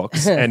drink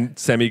box and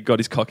Sammy got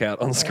his cock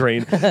out on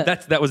screen.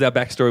 That was our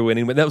backstory went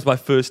in. That was my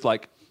first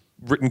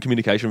written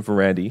communication from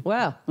Randy.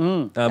 Wow.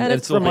 And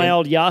it's from my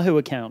old Yahoo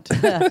account.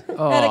 And it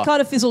kind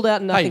of fizzled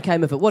out and nothing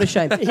came of it. What a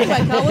shame. Okay,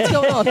 Carl, what's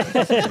going on?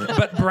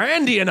 But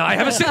Brandy and I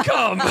have a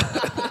sitcom.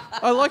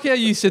 I like how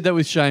you said that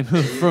with shame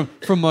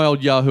from my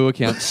old Yahoo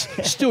accounts.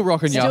 Still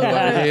rocking Yahoo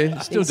over here.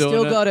 Still doing it.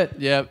 Still got it.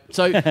 Yeah.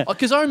 So,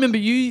 because I remember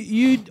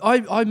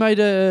I made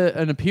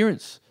an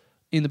appearance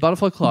in the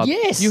Butterfly Club.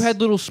 Yes. You had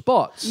little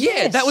spots.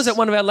 Yeah, that was at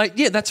one of our late.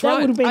 Yeah, that's That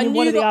right. would have been I in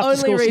one knew of the the after only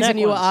school reason snack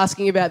you were ones.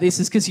 asking about this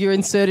is because you're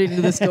inserted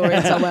into the story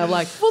in some way. I'm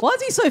like, why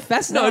is he so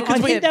fascinated? I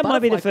think that might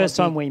be the Butterfly first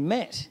Club time we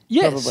met.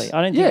 Yes. Probably.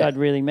 I don't think I'd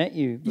really met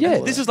you. Yeah.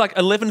 before This that. was like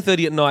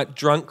 11:30 at night,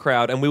 drunk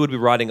crowd, and we would be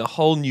writing a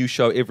whole new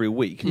show every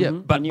week. Yeah.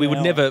 But A new we would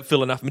hour. never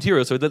fill enough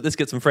material, so let's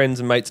get some friends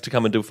and mates to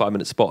come and do a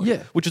 5-minute spot.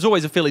 Yeah. Which is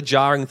always a fairly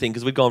jarring thing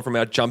because we'd gone from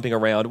our jumping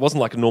around. It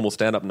wasn't like a normal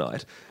stand-up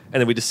night, and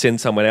then we just send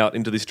someone out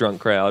into this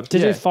drunk crowd. To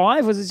do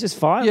 5? Was it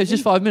just 5? Yeah, it's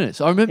just 5 minutes.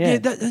 I remember.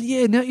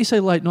 Yeah. Now you say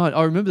late night.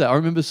 I remember that. I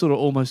remember sort of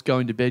almost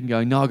going to bed and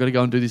going, "No, I got to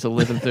go and do this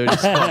 11:30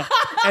 spot."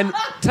 And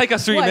take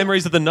us through your Wait.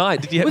 memories of the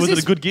night. Was it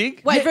this- a good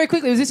gig? Wait, very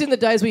quickly, was this in the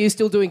days where you were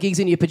still doing gigs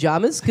in your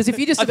pajamas? Because if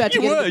you're just about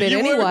to get into bed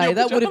anyway,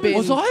 that would have been...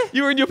 Was I?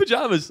 You were in your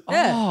pajamas.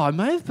 Yeah. Oh, I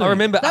may have been. I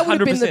remember That would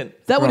have 100%. been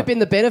that would have been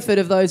the benefit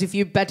of those if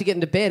you're about to get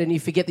into bed and you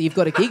forget that you've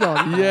got a gig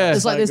on. Yeah.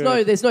 It's like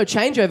So there's no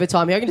changeover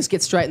time here. I can just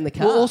get straight in the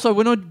car. Well, also,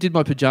 when I did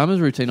my pajamas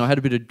routine, I had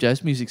a bit of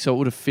jazz music, so it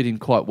would have fit in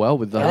quite well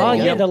with the Oh, whole.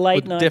 yeah, the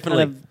late Would night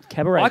definitely. kind of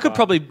cabaret. I could vibe.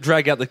 probably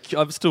drag out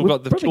I've still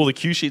got all the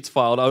cue sheets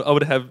filed. I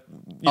would have,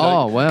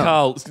 Oh, wow.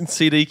 Carl,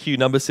 CD cue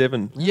number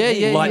 7.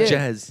 Yeah, Light yeah.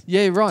 jazz.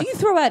 Yeah, right. Do you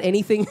throw out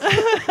anything?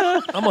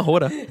 I'm a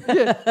hoarder.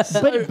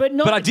 But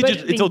not. But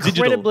it's all digital.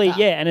 incredibly,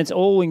 yeah, and it's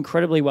all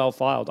incredibly well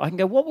filed. I can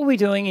go, what were we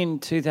doing in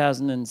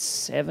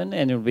 2007?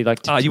 And it would be like,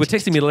 You were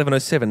texting me at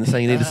 11:07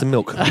 saying you needed some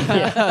milk.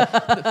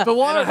 But And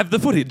why I have the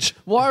footage.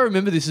 Why I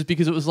remember this is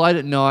because it was late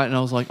at night, and I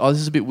was like, "Oh,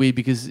 this is a bit weird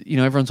because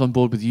everyone's on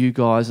board with you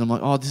guys." And I'm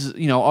like, "Oh, this is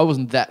I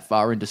wasn't that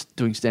far into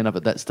doing stand up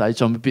at that stage,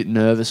 so I'm a bit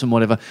nervous and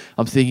whatever."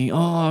 I'm thinking, "Oh,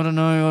 I don't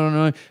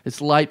know.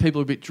 It's late.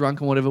 People are a bit drunk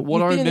and whatever." What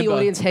You've I been remember, in the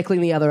audience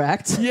heckling the other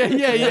act.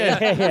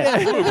 yeah.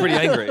 We were pretty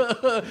angry.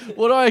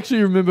 What I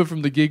actually remember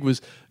from the gig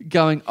was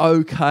going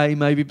okay,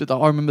 maybe, but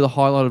I remember the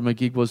highlight of my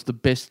gig was the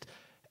best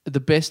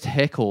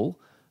heckle.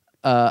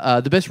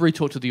 The best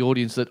retort to the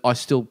audience that I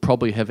still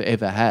probably have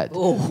ever had,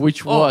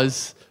 which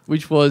was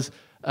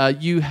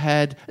you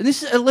had, and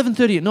this is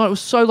 11:30 at night. It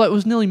was so late; it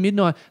was nearly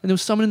midnight, and there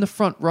was someone in the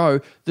front row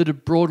that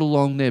had brought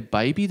along their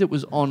baby that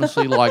was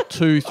honestly like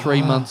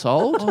 2-3 months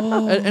old,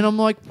 and I'm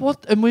like,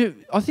 what? And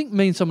I think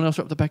me and someone else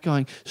were up the back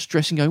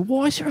stressing, going,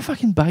 why is there a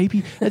fucking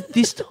baby at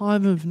this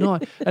time of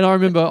night? And I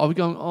remember I was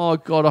going, oh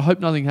God, I hope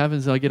nothing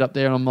happens. And I get up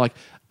there and I'm like,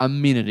 a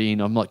minute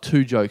in, I'm like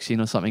 2 jokes in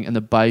or something, and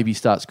the baby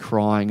starts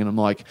crying, and I'm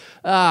like,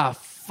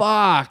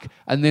 fuck.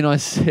 And then I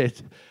said,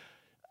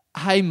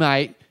 hey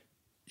mate,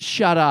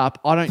 shut up.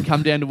 I don't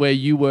come down to where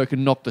you work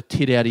and knock the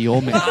tit out of your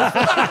mouth.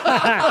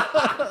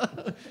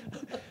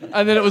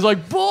 And then it was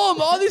like, boom,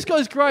 oh, this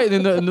guy's great.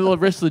 And then the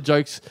rest of the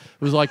jokes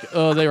was like,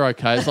 oh, they're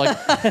okay. It's like,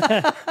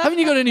 haven't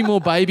you got any more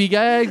baby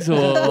gags?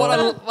 Or What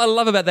I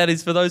love about that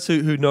is for those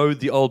who know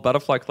the old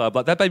Butterfly Club,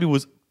 like that baby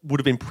would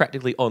have been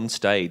practically on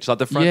stage. Like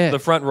the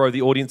front row,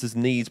 the audience's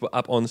knees were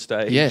up on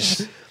stage.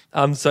 Yes.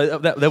 So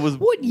that was...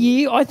 What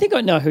year? I think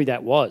I know who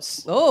that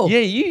was. Oh. Yeah,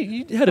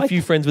 you had a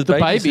few friends with the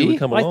babies baby. who would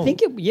come along.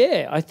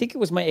 I think it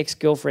was my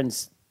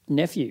ex-girlfriend's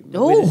nephew.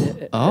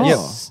 Oh.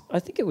 Yes. I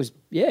think it was,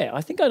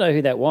 I think I know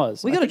who that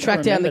was. We got to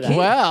track down the kid.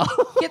 Wow.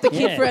 Get the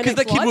kid for our Because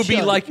next the kid would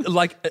be live show.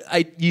 like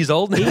 8 years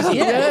old now.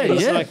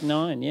 He's like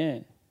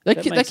 9,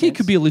 That kid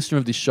could be a listener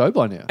of this show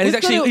by now. And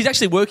he's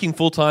actually working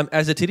full-time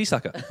as a titty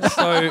sucker.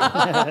 So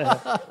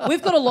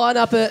We've got to line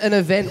up an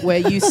event where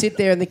you sit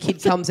there and the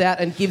kid comes out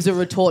and gives a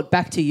retort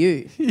back to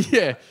you.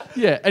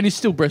 Yeah, and he's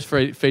still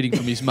breastfeeding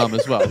from his mum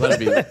as well.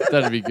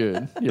 That'd be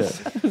good. Yeah.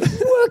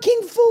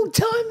 working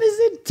full-time as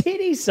a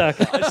titty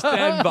sucker.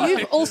 stand by.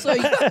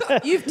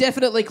 You've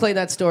definitely cleaned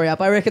that story up.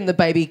 I reckon the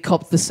baby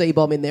copped the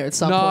C-bomb in there at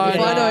some point.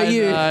 If I know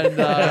you.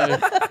 No.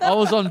 I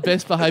was on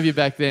best behaviour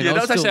back then. Yeah, I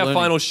that was actually still our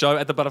learning. final show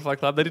at the Butterfly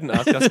Club. They didn't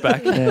ask us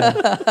back.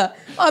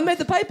 I made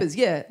the papers,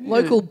 yeah.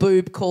 Local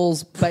boob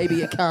calls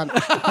baby a cunt.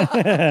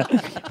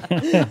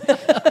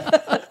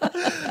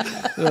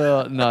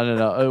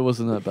 No, it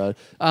wasn't that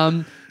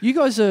bad. You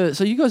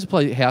guys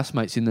play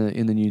housemates in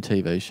the new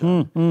TV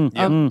show.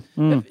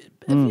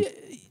 Have you,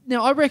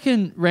 now I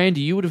reckon,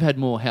 Randy, you would have had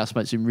more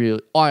housemates in real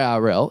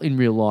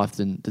life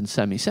than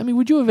Sammy. Sammy,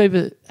 would you have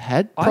ever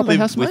had proper I lived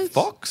housemates? with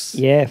Fox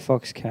Yeah,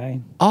 Fox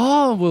Kane.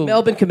 Oh well,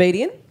 Melbourne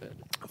comedian.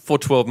 for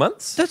 12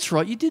 months. that's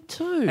right, you did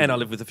too. And I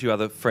lived with a few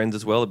other friends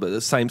as well, but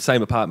the same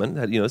apartment.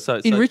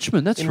 In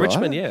Richmond, that's in right.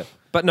 Richmond, yeah.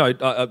 But no,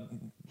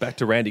 back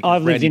to Randy.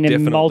 I've lived Randy in a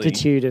definitely-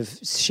 multitude of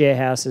share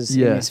houses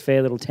Yeah. in this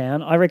fair little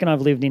town. I reckon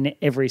I've lived in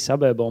every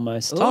suburb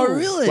almost. Oh,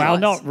 really? Well,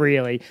 Nice. not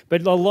really,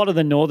 but a lot of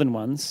the northern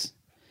ones,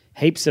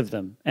 heaps of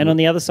them. And on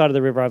the other side of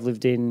the river, I've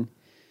lived in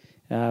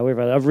I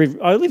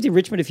lived in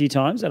Richmond a few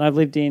times, and I've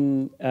lived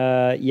in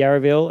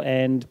Yarraville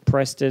and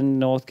Preston,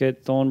 Northcote,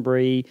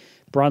 Thornbury,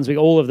 Brunswick,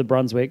 all of the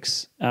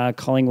Brunswicks,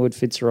 Collingwood,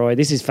 Fitzroy.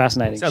 This is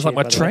fascinating. Sounds shit, like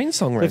my by the way. train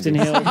song, Clifton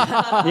Randy. Hill.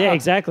 Yeah,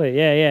 exactly.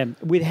 Yeah.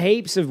 With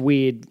heaps of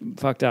weird,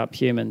 fucked up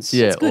humans.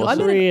 Yeah, It's good.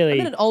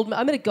 awesome.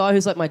 I met a guy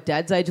who's like my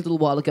dad's age a little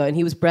while ago, and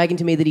he was bragging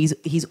to me that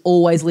he's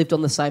always lived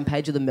on the same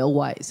page of the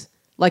Millways.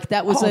 Like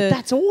that was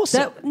that's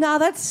awesome.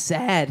 That's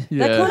sad.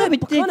 Yeah. That kind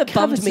but it of bummed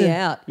covers me the-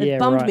 out. It Yeah,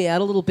 bummed right. me out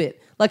a little bit.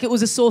 Like it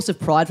was a source of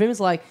pride for him. It's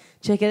like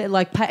check it,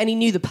 and he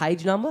knew the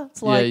page number.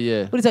 It's like,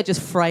 Yeah. what is that?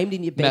 Just framed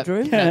in your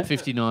bedroom? Map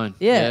 59.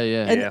 Yeah.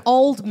 Yeah. An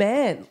old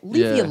man.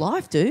 Live Yeah. your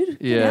life, dude.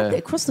 Get Yeah. out there,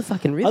 cross the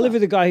fucking river. I lived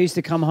with a guy who used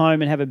to come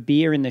home and have a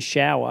beer in the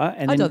shower.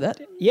 And I then, do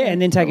that. Yeah, and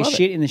then take a love it.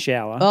 shit in the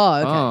shower. Oh,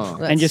 okay. Oh.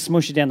 That's- and just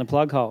smush it down the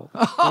plug hole.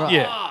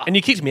 Yeah, and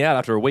you kicked me out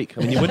after a week.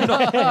 I mean, you were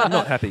not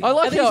happy. I I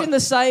like think how it's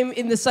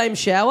in the same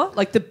shower.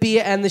 Like the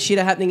beer and the shit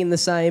are happening in the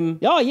same.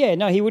 Oh, yeah.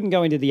 No, he wouldn't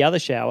go into the other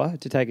shower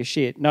to take a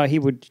shit. No, he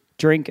would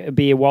drink a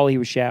beer while he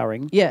was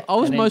showering. Yeah. I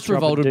was and then most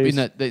drop a revolted deuce.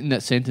 in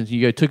that sentence.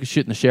 You go, took a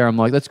shit in the shower. I'm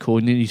like, that's cool.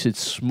 And then you said,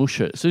 smush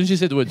it. As soon as you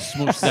said the word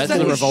smush, that's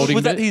the revolting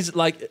Was that bit. his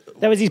like?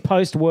 That was his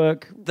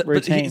post-work But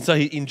routine. so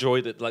he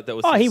enjoyed it. Like that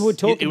was. Oh, he his- would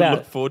talk he about would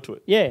look it. forward to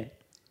it. Yeah.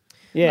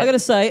 Yeah. I got to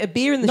say, a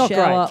beer in the Not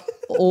shower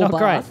or Not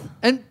bath.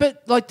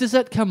 But like, does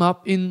that come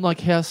up in like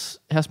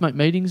housemate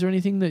meetings or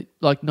anything? That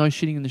like no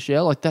shitting in the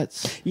shower, like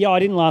that's Yeah, I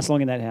didn't last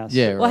long in that house.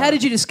 yeah. Well, how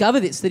did you discover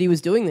this? That he was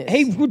doing this?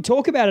 He would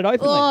talk about it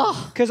openly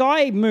because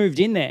I moved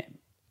in there.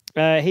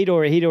 He'd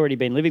already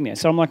been living there,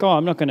 so I'm like,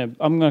 I'm not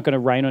gonna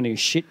rain on his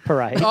shit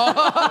parade. So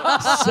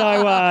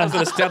It was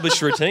an established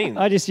routine.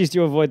 I just used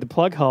to avoid the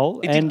plug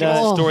hole. It and did give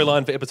us a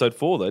storyline for episode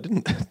 4, though,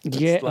 didn't it?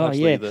 yeah, That's oh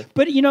largely yeah. the-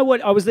 But you know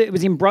what? It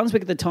was in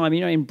Brunswick at the time. You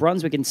know, in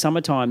Brunswick in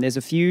summertime, there's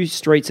a few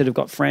streets that have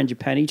got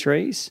frangipani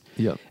trees.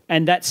 Yep.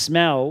 And that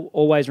smell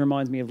always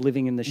reminds me of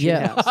living in the shit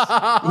Yeah. house.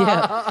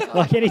 yeah.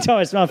 Like anytime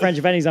I smell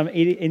frangipanis, I'm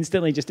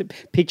instantly just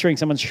picturing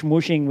someone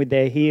smushing with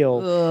their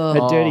heel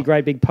a dirty,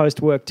 great big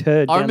post-work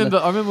turd. I down the-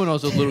 remember when I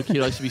was a little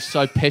kid, I used to be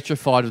so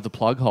petrified of the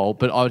plug hole,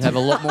 but I would have a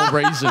lot more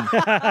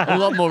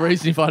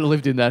reason if I'd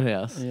lived in that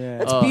house. Yeah.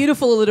 That's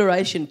beautiful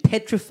alliteration.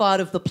 Petrified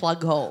of the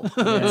plug hole.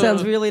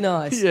 Sounds really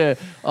nice. Yeah.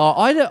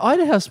 I had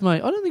a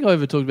housemate. I don't think I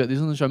ever talked about this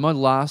on the show. My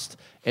last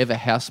ever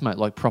housemate,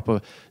 like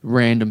proper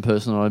random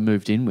person that I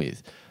moved in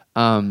with.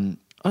 I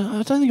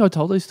don't think I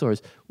told these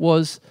stories.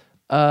 Was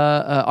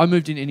I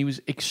moved in and he was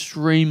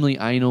extremely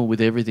anal with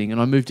everything. And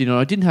I moved in and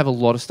I didn't have a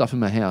lot of stuff in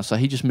my house, so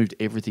he just moved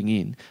everything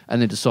in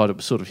and then decided it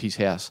was sort of his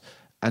house.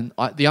 And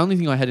the only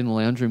thing I had in the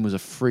lounge room was a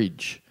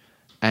fridge,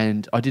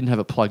 and I didn't have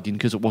it plugged in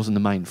because it wasn't the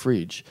main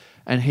fridge.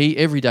 And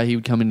every day he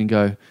would come in and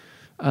go,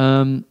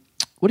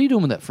 "What are you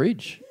doing with that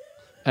fridge?"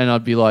 And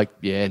I'd be like,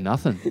 "Yeah,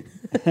 nothing.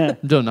 I'm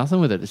doing nothing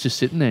with it. It's just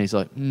sitting there." He's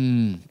like,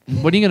 "When are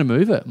you going to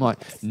move it?" I'm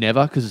like,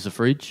 "Never, because it's a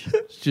fridge.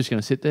 It's just going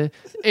to sit there."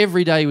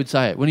 Every day he would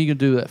say it. "When are you going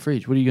to do with that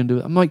fridge? What are you going to do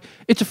with it?" I'm like,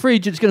 "It's a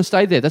fridge. It's going to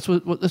stay there. That's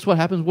what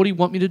happens. What do you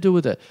want me to do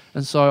with it?"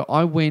 And so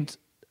I went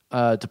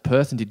to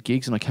Perth and did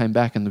gigs, and I came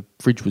back and the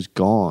fridge was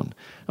gone.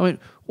 I went,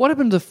 "What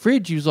happened to the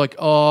fridge?" He was like,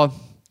 "Oh,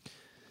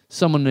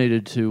 someone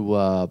needed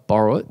to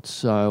borrow it,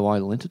 so I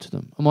lent it to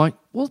them. I'm like,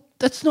 well,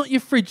 that's not your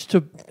fridge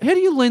to... How do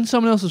you lend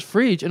someone else's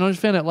fridge? And I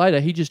just found out later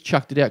he just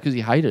chucked it out because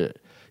he hated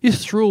it. He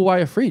just threw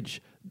away a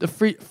fridge. The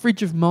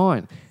fridge of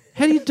mine.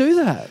 How do you do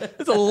that?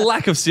 There's a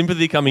lack of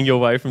sympathy coming your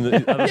way from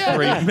the other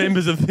three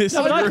members of this.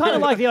 No, but I kind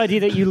of like the idea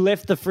that you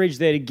left the fridge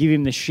there to give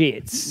him the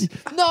shits.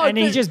 And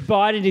he just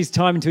bided his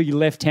time until you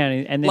left town,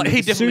 and then Like,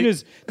 as soon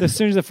as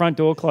the front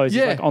door closed,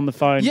 he's like on the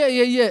phone.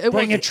 Yeah.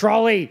 Bring a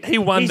trolley. He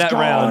won that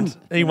round.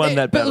 He won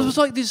that battle. But it was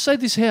like this. Say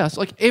this house,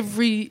 like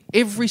every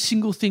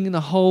single thing in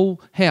the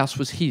whole house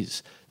was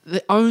his.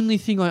 The only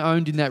thing I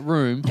owned in that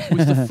room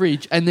was the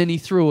fridge, and then he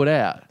threw it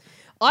out.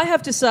 I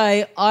have to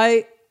say,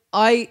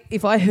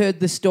 if I heard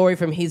the story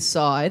from his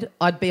side,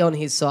 I'd be on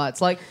his side.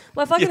 It's like,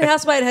 my fucking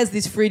housemate has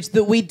this fridge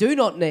that we do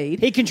not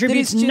need. He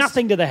contributes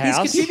nothing to the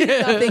house. He's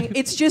contributing nothing.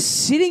 It's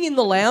just sitting in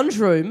the lounge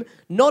room,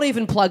 not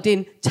even plugged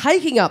in,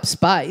 taking up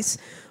space.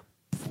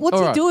 What's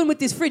he doing with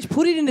this fridge?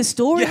 Put it into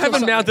storage. You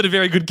haven't mounted a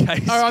very good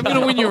case. All right, I'm going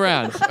to win you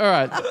around. All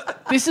right.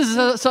 This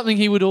is something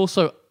he would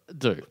also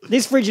do.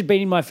 This fridge had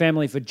been in my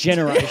family for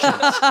generations.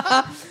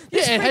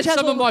 It had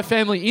some of my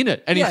family in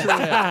it, and he threw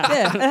it out.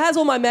 Yeah, it has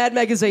all my Mad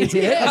magazines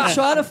in it. I'm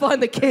trying to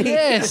find the key.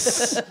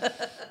 Yes.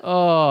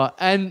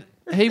 And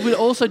he would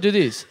also do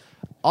this.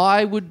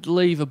 I would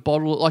leave a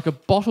bottle, like a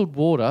bottled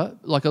water,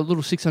 like a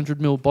little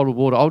 600ml bottled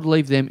water. I would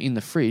leave them in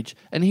the fridge,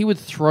 and he would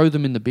throw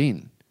them in the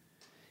bin.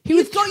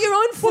 You've got your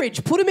own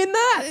fridge. Put him in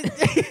that.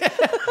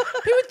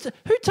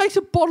 Who takes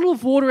a bottle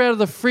of water out of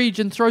the fridge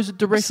and throws it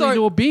directly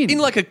into a bin? In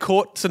like a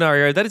court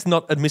scenario, that is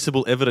not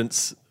admissible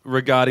evidence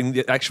regarding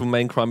the actual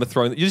main crime of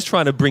throwing. You're just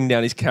trying to bring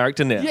down his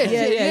character now.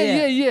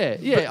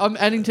 Yeah. I'm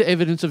adding to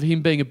evidence of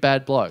him being a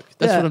bad bloke.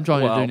 That's what I'm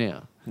trying to do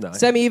now. No.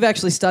 Sammy, you've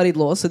actually studied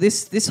law, so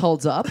this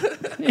holds up.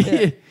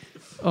 Yeah.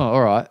 Oh,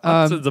 all right.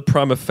 So the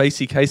prima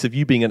facie case of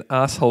you being an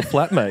asshole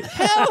flatmate.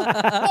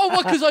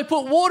 What? Because I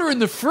put water in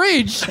the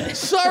fridge?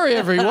 Sorry,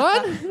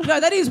 everyone.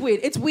 No, that is weird.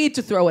 It's weird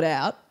to throw it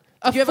out.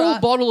 A full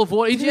bottle of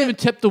water. He didn't even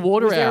tip the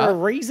water Was out. there a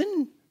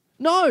reason?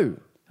 No.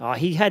 Oh,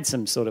 he had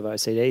some sort of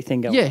OCD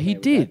thing going on. Yeah, he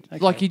did.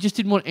 Okay. Like, he just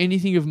didn't want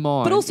anything of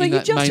mine. But also, in you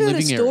that just main heard a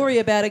living story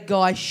area. about a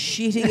guy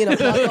shitting in a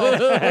plug hole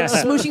and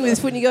smooshing with his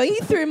foot, and you're going, he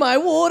threw my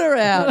water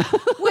out.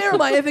 Where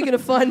am I ever going to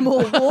find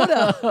more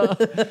water?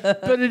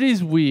 But it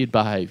is weird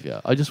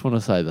behaviour. I just want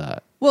to say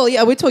that. Well,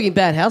 yeah, we're talking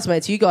bad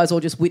housemates. You guys all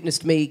just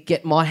witnessed me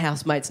get my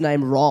housemate's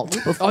name wrong.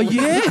 Oh,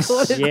 yes.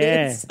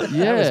 Yeah.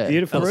 That was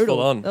beautiful. That was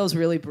full on. That was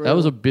really brutal. That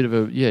was a bit of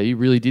a... Yeah, you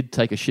really did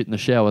take a shit in the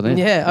shower then.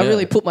 Yeah, I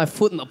really put my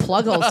foot in the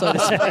plug hole, so to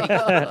speak.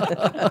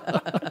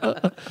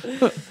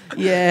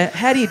 Yeah,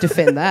 how do you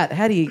defend that?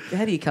 How do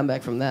you come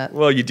back from that?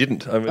 Well, you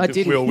didn't. I mean, I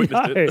didn't. We all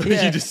witnessed it.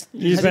 Yeah. You just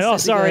went, oh,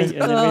 sorry, and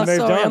then we moved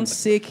sorry, on. I'm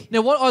sick.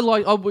 Now, what I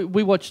like...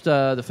 we watched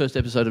the first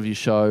episode of your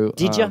show.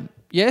 Did you?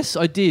 Yes,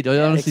 I did. I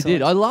honestly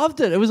did. I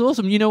loved it. It was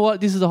awesome. You know what?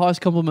 This is the highest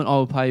compliment I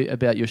will pay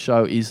about your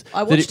show is...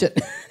 I watched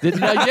it. And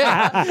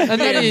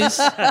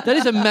that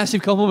is a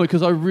massive compliment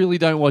because I really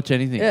don't watch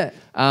anything. Yeah.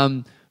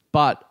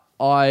 But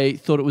I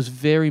thought it was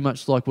very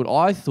much like what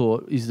I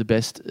thought is the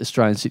best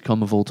Australian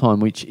sitcom of all time,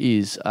 which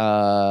is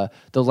the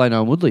Leno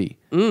and Woodley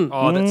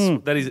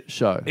That is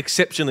show.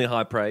 Exceptionally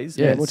high praise.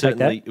 Yeah, And we'll take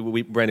certainly,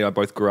 Randy and I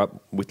both grew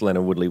up with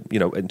Leno Woodley,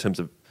 in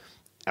terms of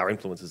our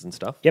influences and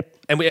stuff. Yep.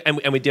 And we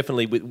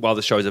definitely, while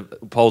the shows are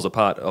poles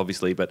apart,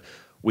 obviously, but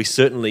we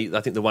certainly,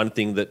 I think the one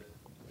thing that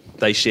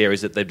they share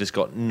is that they've just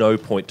got no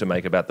point to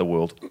make about the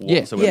world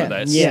whatsoever.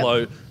 They're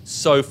slow,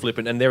 so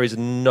flippant, and there is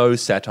no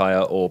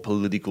satire or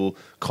political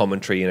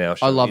commentary in our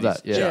show. I love It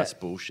that, is yeah.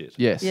 just bullshit.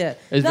 Yes. Yeah,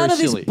 It's none of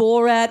very this silly.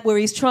 Borat where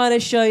he's trying to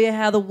show you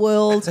how the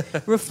world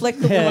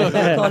reflect the world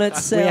back on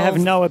itself. We have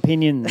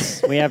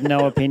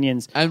no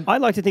opinions. And- I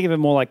like to think of it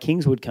more like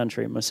Kingswood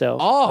country myself.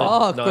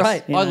 Oh,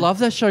 Nice. great! I love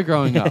that show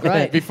growing up.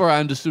 Great. Before I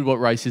understood what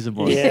racism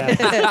was. Yeah.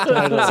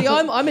 See,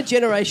 I'm a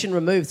generation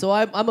removed, so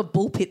I'm a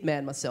bullpit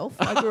man myself.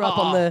 I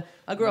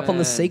grew up on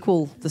the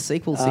sequel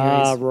series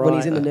Ah, when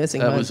he's right. in the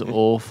nursing That home. was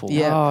awful.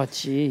 Yeah. Oh,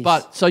 jeez.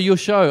 But so your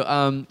show,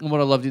 what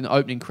I loved in the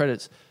opening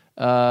credits,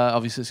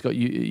 obviously it's got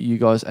you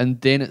guys, and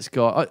then it's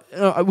got,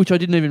 which I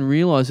didn't even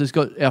realise, it's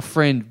got our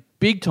friend,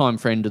 big time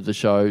friend of the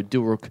show,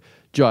 Dilruk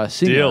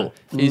Jayasinghe,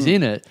 is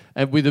in it,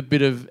 and with a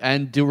bit of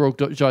Dilruk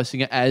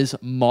Jayasinghe as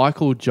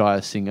Michael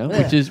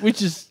Jayasinghe,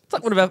 which is It's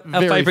like one of our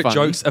very favourite funny.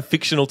 jokes. A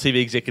fictional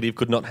TV executive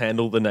could not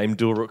handle the name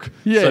Dilruk,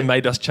 Yeah. so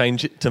made us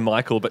change it to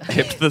Michael, but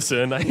kept the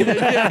surname.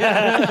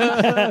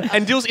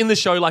 And Dill's in the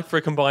show like for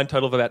a combined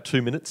total of about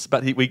 2 minutes,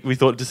 but we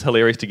thought it just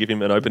hilarious to give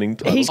him an opening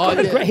title.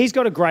 He's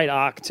got a great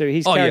arc too.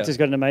 His character's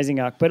got an amazing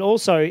arc, but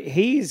also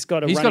he's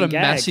got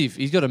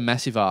a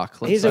massive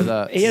arc. Let's He's say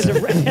that.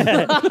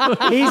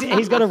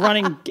 he's got a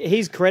running.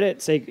 His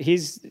credit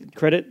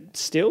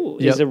still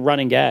is a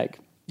running gag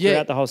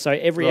throughout the whole. So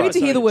every We need to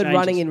hear the word changes.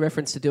 running in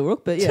reference to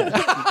Dilruk, but yeah.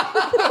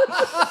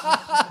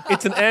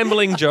 It's an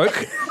ambling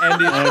joke,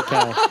 and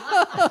Okay.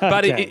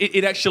 but Okay.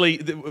 it actually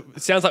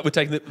it sounds like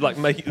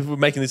we're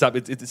making this up.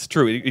 It's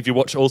true. If you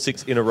watch all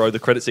 6 in a row, the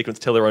credit sequence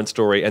tell their own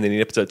story, and then in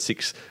episode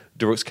 6,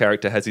 Dilruk's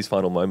character has his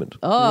final moment.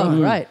 Oh,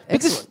 great.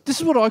 But this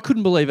is what I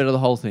couldn't believe out of the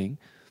whole thing.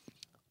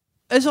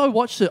 as I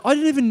watched it, I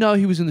didn't even know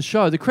he was in the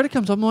show. The credit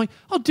comes up, I'm like,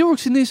 oh,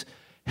 Dilrook's in this.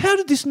 How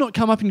did this not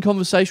come up in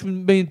conversation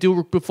with me and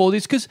Dilrook before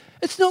this? Because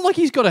it's not like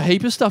he's got a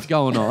heap of stuff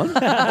going on.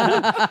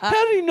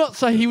 How did he not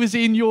say he was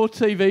in your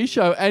TV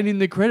show and in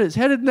the credits?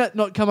 How did that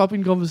not come up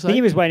in I conversation? think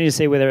he was waiting to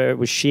see whether it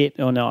was shit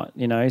or not.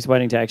 You know, he's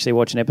waiting to actually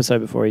watch an episode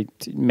before he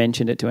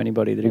mentioned it to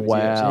anybody that he was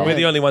in. Wow. We're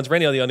the only ones,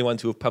 Randy are the only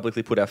ones who have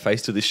publicly put our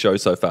face to this show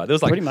so far. There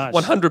was like Pretty much.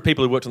 100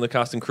 people who worked on the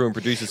cast and crew and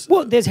producers.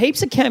 Well, there's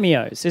heaps of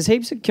cameos. There's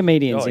heaps of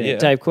comedians in yeah. it.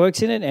 Dave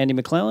Quirk's in it, Andy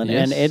McClellan,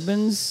 Yes. and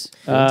Edmonds.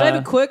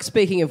 David Quirk,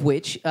 speaking of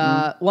which,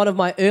 one of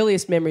my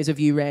earliest memories of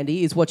you,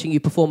 Randy, is watching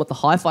you perform at the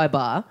Hi-Fi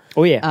Bar.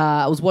 Oh, yeah.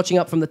 I was watching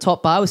up from the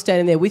top bar. I was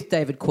standing there with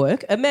David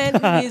Quirk, a man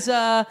who is,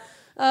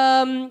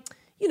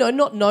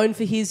 not known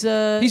for his...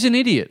 He's an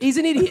idiot. He's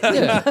an idiot.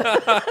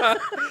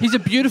 He's a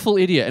beautiful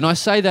idiot. And I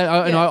say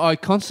that, and I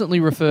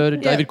constantly refer to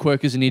David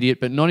Quirk as an idiot,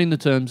 but not in the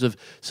terms of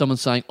someone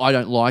saying, I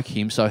don't like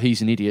him, so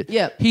he's an idiot.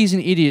 Yeah. He's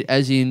an idiot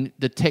as in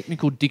the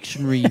technical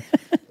dictionary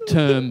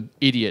term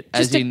idiot,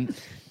 Just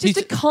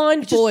a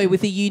kind boy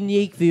with a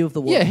unique view of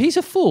the world. Yeah, he's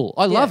a fool.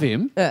 I love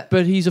him,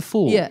 but he's a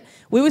fool. Yeah.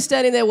 We were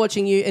standing there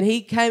watching you, and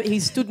he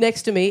stood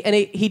next to me, and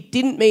he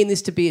didn't mean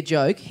this to be a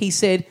joke. He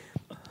said,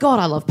 God,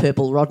 I love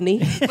Purple Rodney.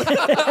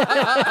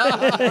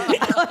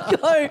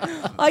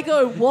 I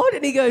go, what?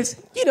 And he goes,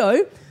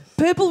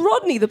 Purple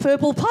Rodney, the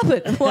purple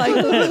puppet. I'm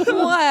like,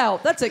 wow,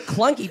 that's a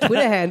clunky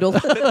Twitter handle.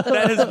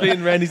 That has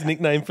been Randy's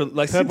nickname for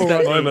since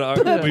that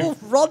moment. Purple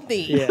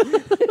Rodney. Yeah.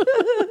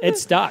 It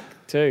stuck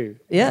too.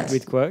 Yeah.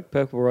 With Quirk,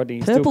 Purple Rodney. He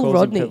Purple still calls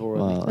Rodney. him Purple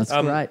Rodney. Wow, That's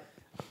great.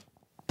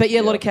 But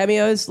yeah, a lot of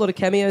cameos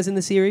in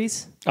the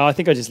series. Oh, I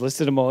think I just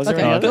listed them all. Is there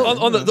Okay. any other? I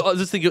was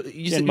just thinking,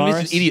 you Jen said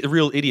Morris.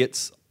 real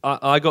idiots.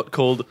 I got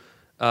called.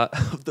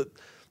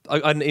 I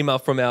got an email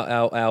from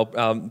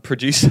our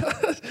producer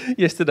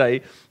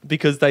yesterday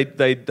because they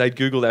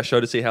Googled our show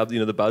to see how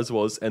the buzz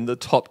was, and the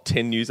top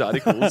 10 news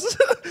articles.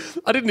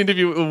 We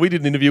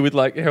did an interview with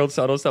like Harold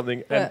Sun or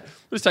something, and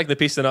we're just taking the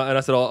piss, and I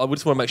said, I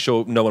just want to make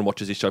sure no one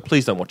watches this show.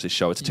 Please don't watch this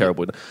show; it's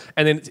terrible.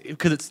 And then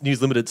because it's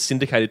News Limited,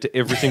 syndicated to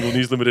every single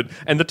News Limited,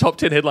 and the top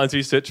 10 headlines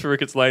you search for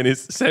Ricketts Lane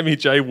is Sammy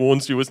J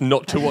warns viewers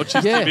not to watch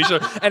his TV show,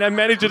 and our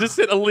manager just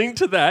sent a link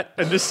to that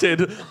and just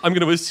said, "I'm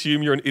going to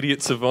assume you're an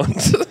idiot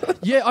savant."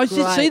 Yeah, I did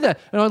Right. see that.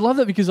 And I love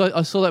that because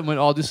I saw that and went,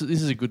 oh, this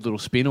is a good little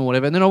spin or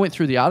whatever. And then I went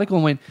through the article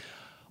and went,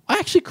 I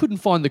actually couldn't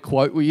find the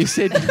quote where you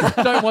said,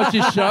 don't watch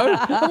this show.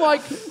 I'm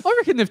like, I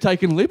reckon they've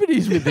taken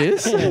liberties with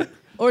this.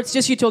 Or it's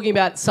just you talking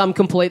about some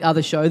complete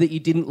other show that you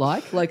didn't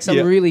like some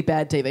really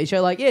bad TV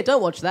show. Like,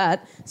 don't watch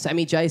that.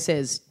 Sammy J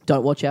says,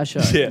 don't watch our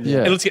show. Yeah. Yeah.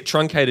 And let's get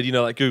truncated,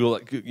 like Google,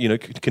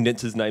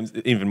 condenses names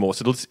even more.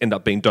 So it'll just end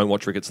up being don't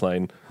watch Ricketts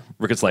Lane.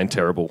 Ricketts Lane,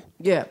 terrible.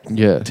 Yeah.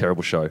 Yeah.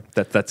 Terrible show.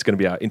 That's going to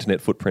be our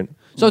internet footprint.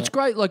 So it's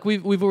great. Like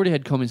we've already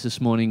had comments this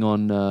morning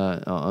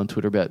on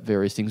Twitter about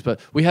various things, but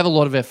we have a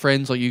lot of our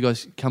friends. Like you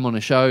guys come on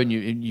a show and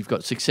you've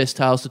got success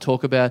tales to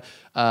talk about.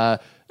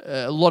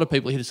 A lot of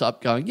people hit us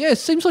up going, yeah, it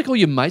seems like all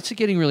your mates are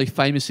getting really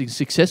famous and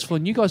successful,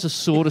 and you guys are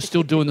sort of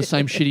still doing the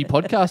same shitty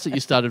podcast that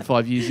you started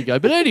 5 years ago.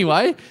 But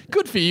anyway,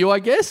 good for you, I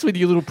guess, with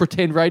your little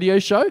pretend radio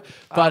show.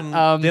 But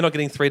they're not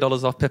getting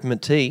 $3 off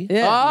peppermint tea.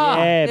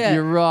 Yeah. Yeah.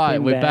 You're right.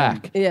 Bing We're bang.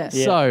 back. Yeah.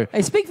 So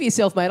Hey, speak for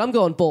yourself, mate. I'm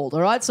going bald,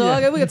 all right?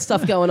 So we got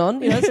stuff going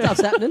on.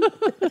 Stuff's happening.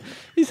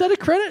 is that a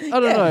credit? I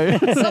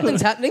don't know.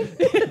 Something's happening.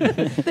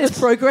 There's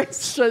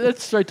progress. So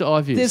that's straight to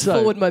Ivy. There's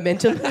forward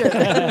momentum.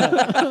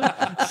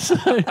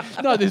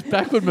 No, there's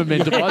backward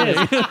momentum.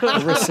 I think.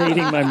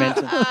 Receding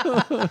momentum.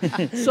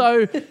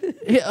 So,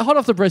 hot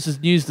off the presses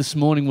news this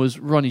morning was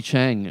Ronnie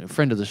Chang, a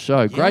friend of the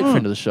show, great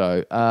friend of the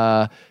show,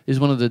 is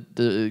one of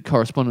the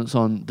correspondents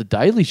on The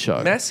Daily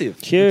Show. Massive.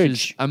 Which Huge.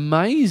 is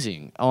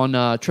amazing.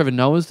 On Trevor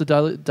Noah's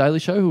The Daily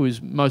Show, who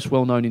is most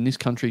well known in this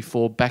country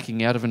for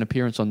backing out of an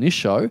appearance on this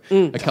show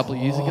a couple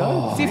of years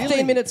ago.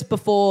 15 minutes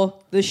before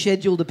the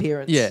scheduled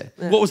appearance. Yeah.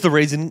 What was the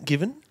reason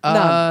given?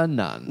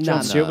 None.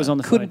 John Stewart was on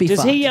the Couldn't phone. be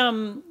Does he?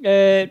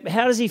 fucked.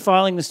 How does he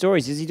filing the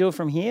stories? Does he do it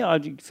from here? I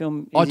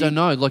don't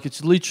know. Like,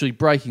 it's literally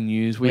breaking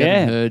news. We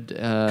haven't heard.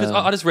 Because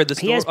I just read the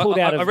story. He has pulled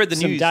out I read the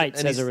some news dates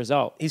and as a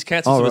result. He's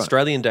cancelled some right.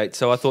 Australian dates,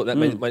 so I thought that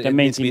meant That it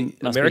means needs to he be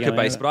must be America going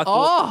based. over. But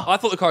I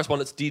thought the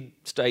correspondents did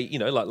stay,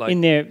 like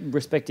in their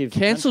respective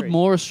Cancelled country.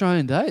 more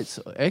Australian dates.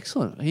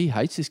 Excellent. He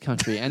hates this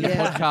country and the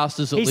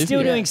podcasters that He's live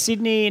still here. doing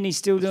Sydney and he's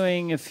still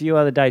doing a few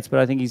other dates, but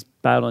I think he's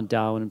bailed on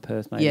Darwin and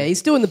Perth, maybe. Yeah,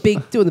 he's doing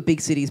the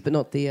big cities, but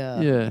not the...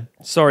 Yeah.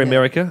 Sorry,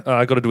 America.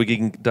 I got to do a gig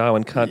in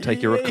Darwin. Can't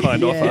take your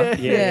kind offer.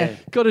 Yeah.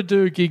 Got to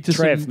do a gig to,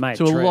 Trev, some, mate,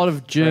 to a Trev, lot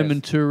of German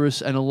Trev.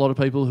 tourists and a lot of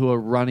people who are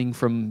running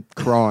from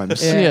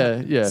crimes.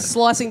 Yeah. Yeah.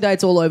 Slicing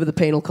dates all over the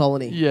penal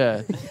colony.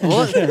 Yeah.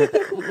 Okay.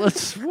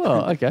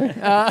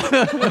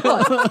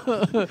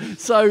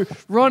 So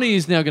Ronnie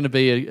is now going to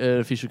be an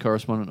official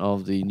correspondent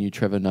of the new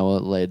Trevor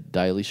Noah-led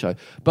Daily Show.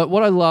 But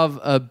what I love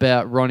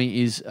about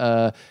Ronnie is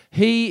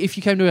if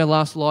you came to our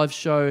last live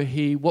show,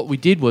 what we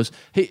did was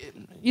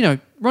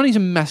Ronnie's a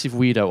massive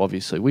weirdo,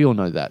 obviously. We all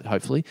know that,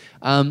 hopefully.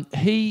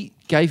 He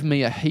gave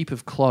me a heap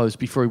of clothes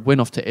before he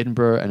went off to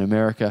Edinburgh and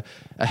America,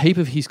 a heap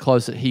of his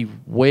clothes that he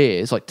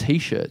wears, like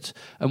T-shirts,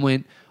 and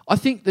went, I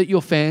think that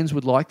your fans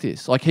would like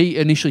this. Like he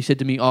initially said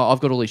to me, "Oh,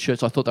 I've got all these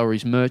shirts. I thought they were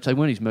his merch. They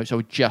weren't his merch. They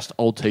were just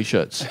old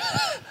T-shirts."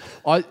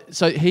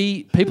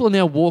 People are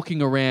now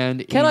walking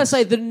around. Can I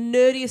say the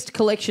nerdiest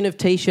collection of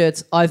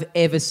T-shirts I've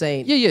ever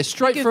seen? Yeah,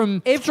 straight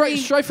from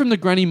the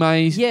Granny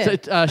Mays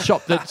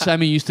shop that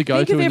Sammy used to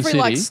go to in the city. Think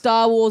of every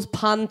Star Wars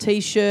pun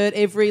T-shirt,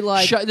 every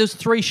there's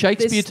 3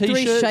 Shakespeare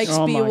T-shirts. 3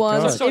 Shakespeare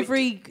ones. God.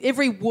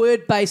 Every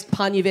word-based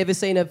pun you've ever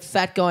seen a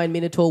fat guy in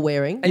Minotaur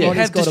wearing. And you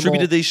have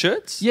distributed these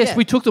shirts? Yes, Yeah.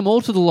 we took them all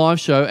to the live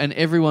show, and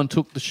everyone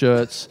took the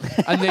shirts.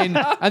 and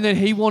then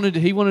he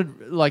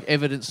wanted like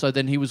evidence. So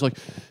then he was like,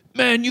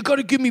 "Man, you got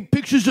to give me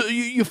pictures.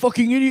 You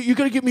fucking idiot! You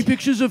got to give me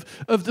pictures of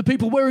the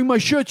people wearing my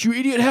shirts. You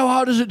idiot! How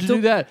hard is it to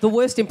do that?" The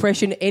worst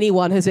impression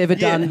anyone has ever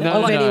done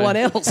of anyone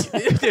else.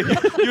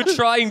 You're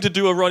trying to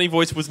do a Ronnie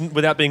voice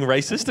without being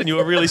racist, and you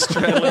were really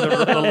straddling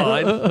the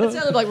line. It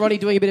sounded like Ronnie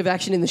doing a bit of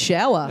action in the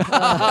shower.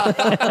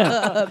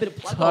 A bit of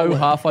plug hole.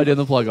 Halfway down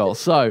the plug hole.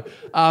 So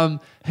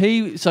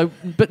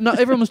but no,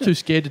 everyone was too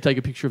scared to take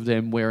a picture of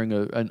them wearing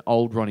an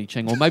old Ronnie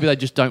Cheng, or maybe they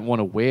just don't want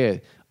to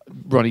wear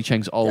Ronnie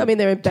Cheng's old. I mean,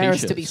 they're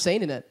embarrassed to T-shirts. be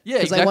seen in it. Yeah,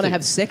 because they want to exactly.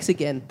 have sex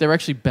again. They're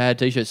actually bad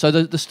T-shirts. So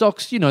the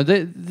stocks,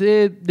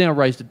 they're now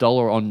raised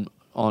 $1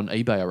 on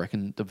eBay. I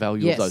reckon the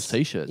value of those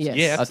T-shirts. Yes.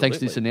 Yeah, Thanks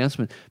to this absolutely.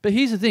 announcement. But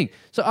here's the thing.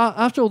 So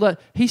after all that,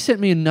 he sent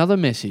me another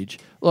message.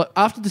 Like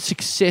after the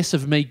success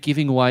of me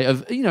giving away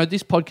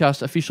this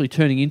podcast officially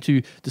turning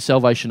into the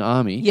Salvation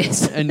Army.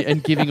 Yes.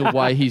 and giving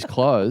away his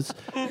clothes.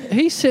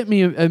 He sent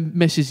me a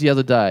message the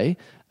other day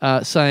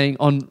saying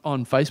on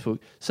Facebook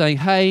saying,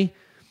 "Hey,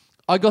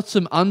 I got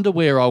some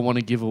underwear I want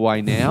to give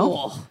away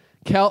now.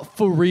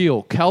 For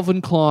real,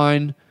 Calvin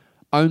Klein,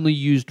 only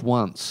used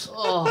once.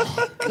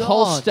 Oh, God.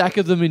 Whole stack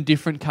of them in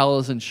different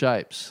colours and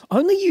shapes.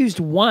 Only used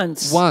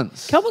once.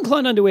 Once. Calvin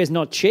Klein underwear is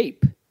not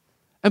cheap.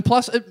 And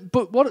plus,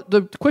 but what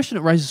the question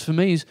it raises for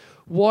me is,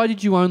 why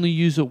did you only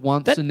use it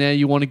once and now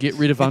you want to get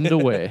rid of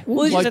underwear?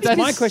 Well, that's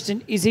my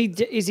question. Is he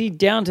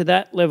down to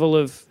that level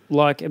of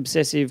like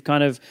obsessive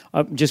kind of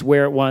just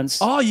wear it once?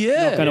 Oh,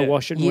 yeah. Not going to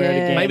wash it and wear it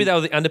again. Maybe they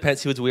were the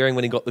underpants he was wearing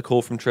when he got the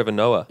call from Trevor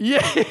Noah.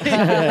 Yeah.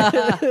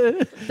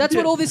 That's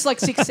what all this like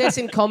success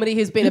in comedy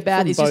has been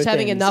about, is just both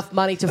having ends. enough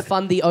money to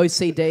fund the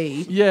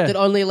OCD Yeah. that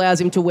only allows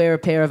him to wear a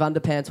pair of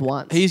underpants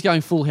once. He's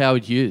going full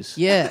Howard Hughes.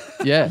 Yeah.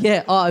 Yeah.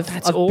 Yeah. Oh, I've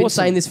been awesome.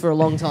 saying this for a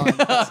long time.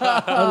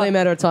 It's only a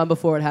matter of time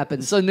before it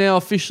happens. So now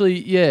officially,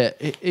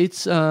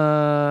 it's... You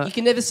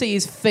can never see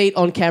his feet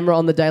on camera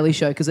on The Daily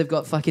Show because they've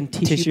got fucking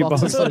tissue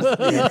boxes. So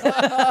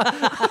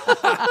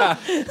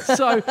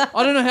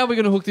I don't know how we're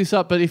going to hook this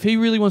up, but if he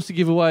really wants to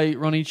give away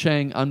Ronnie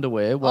Chang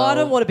underwear, well... I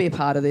don't want to be a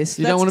part of this.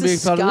 You don't want to be a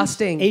part of this?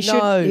 disgusting.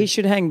 He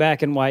should hang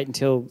back and wait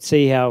until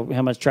see how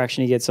much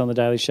traction he gets on the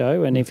Daily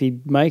Show, and if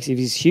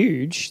he's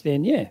huge,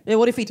 then yeah. Yeah,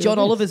 what if he John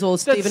Oliver's or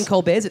Stephen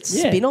Colbert's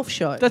spin-off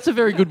show? That's a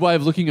very good way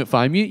of looking at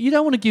fame. You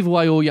don't want to give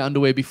away all your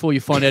underwear before you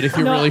find out if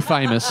you're really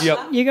famous. Yep.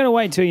 You're going to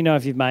wait until you know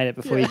if you've made it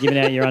before you're giving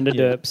out your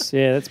underderps.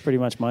 Yeah, that's pretty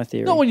much my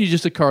theory. Not when you're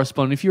just a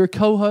correspondent. If you're a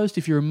co-host,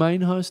 if you're a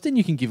main host, then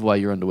you can give away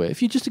your underwear.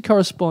 If you're just a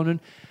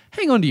correspondent,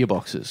 hang on to your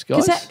boxes,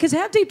 guys. Because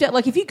how deep down,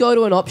 like if you go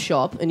to an op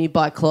shop and you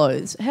buy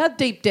clothes, how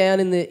deep down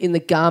in the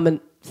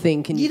garment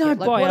thing can you don't get?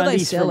 Like, buy what are they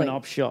undies from selling? an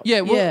op shop.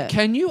 Yeah, well, Yeah.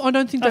 can you? I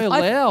don't think they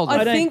allow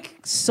I that. think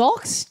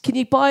socks. Can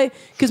you buy?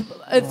 Because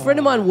a friend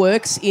of mine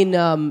works in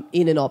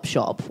an op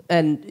shop,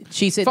 and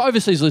she said, For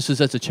overseas listeners,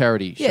 that's a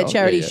charity shop.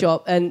 charity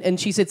shop, and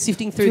she said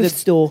sifting through Thrift the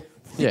store.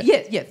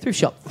 Yeah. thrift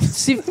shop,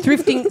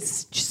 sifting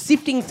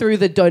through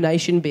the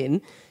donation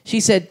bin. She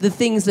said the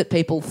things that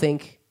people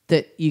think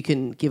that you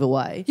can give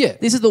away. Yeah.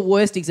 This is the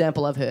worst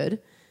example I've heard.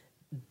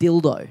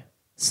 Dildo.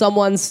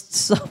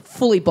 Someone's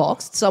fully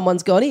boxed.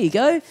 Someone's gone, here you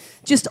go.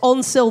 Just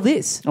on sell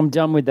this. I'm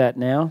done with that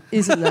now.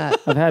 Isn't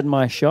that? I've had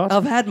my shot.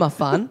 I've had my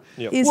fun.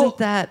 Yep. Isn't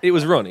that? It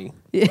was Ronnie.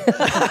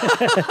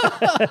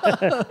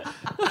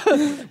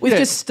 With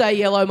just stay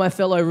yellow, my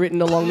fellow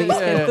written along the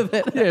end of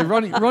it. Yeah,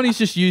 Ronnie's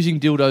just using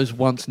dildos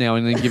once now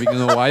and then giving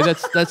them away.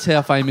 That's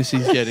how famous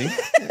he's getting.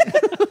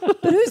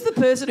 But who's the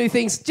person who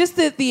thinks just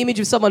the image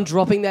of someone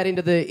dropping that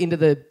into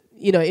the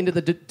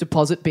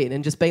deposit bin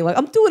and just being like,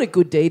 I'm doing a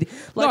good deed.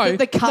 Like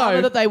the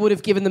karma that they would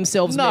have given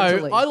themselves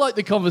mentally. I like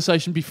the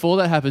conversation before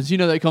that happens. You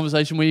know that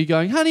conversation where you're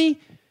going, honey,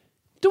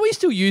 do we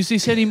still use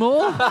this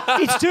anymore?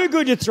 It's too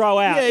good to throw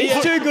out.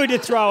 It's too good to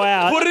throw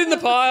out. Put it in the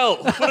pile.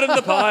 Put it in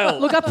the pile.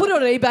 Look, I put it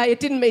on eBay. It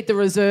didn't meet the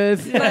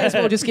reserve. May as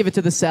well just give it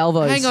to the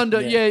salvos. Hang on to,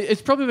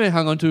 it's probably been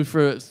hung on to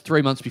for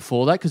 3 months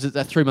before that, because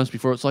that 3 months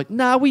before it's like,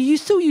 we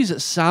still use it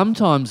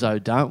sometimes though,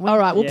 don't we? All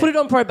right, we'll put it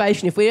on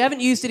probation. If we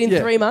haven't used it in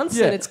 3 months,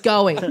 then it's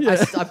going. I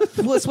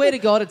swear to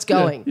God, it's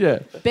going. Yeah.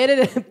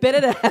 Better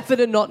to have it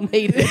and not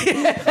need it.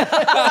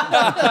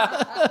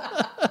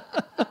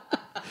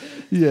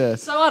 Yeah.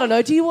 So I don't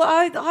know. Do you?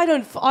 I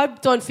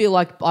don't feel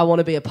like I want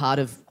to be a part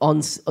of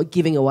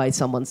giving away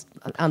someone's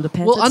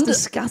underpants. Well, That's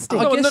disgusting.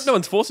 No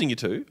one's forcing you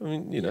to. I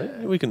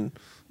mean, we can.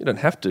 You don't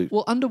have to.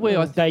 Well,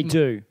 underwear, They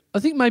do. I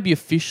think maybe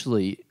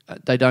officially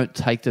they don't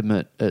take them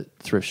at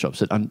thrift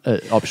shops, at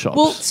op shops.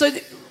 Well, so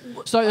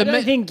So I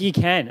don't think you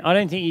can. I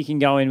don't think you can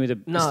go in with a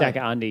stack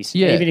of undies,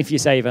 even if you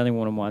say you've only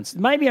worn them once.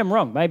 Maybe I'm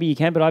wrong. Maybe you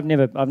can, but I've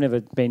never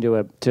been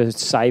to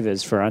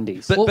Savers for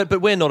undies.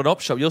 But we're not an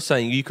op shop. You're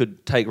saying you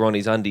could take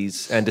Ronnie's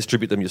undies and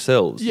distribute them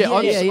yourselves.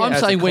 I'm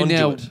saying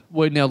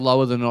we're now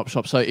lower than an op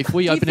shop. So if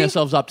we open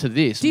ourselves up to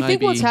this, do you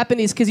think what's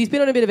happened is because he's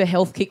been on a bit of a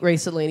health kick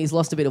recently and he's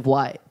lost a bit of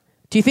weight?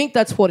 Do you think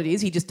that's what it is?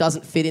 He just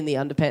doesn't fit in the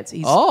underpants.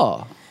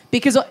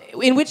 Because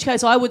in which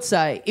case I would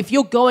say if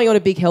you're going on a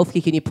big health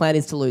kick and your plan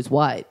is to lose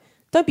weight,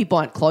 don't be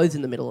buying clothes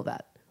in the middle of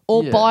that.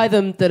 Or buy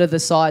them that are the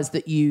size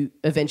that you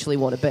eventually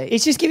want to be.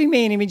 It's just giving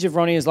me an image of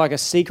Ronnie as like a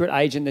secret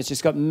agent that's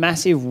just got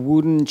massive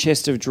wooden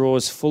chest of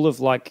drawers full of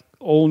like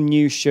all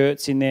new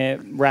shirts in their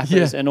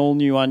wrappers and all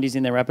new undies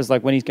in their wrappers.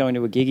 Like when he's going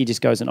to a gig, he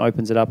just goes and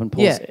opens it up and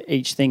pulls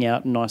each thing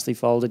out and nicely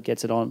folded,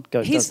 gets it on,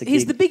 does the gig.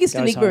 He's the biggest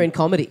enigma in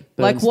comedy.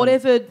 Like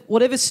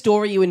whatever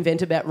story you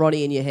invent about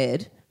Ronnie in your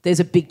head, there's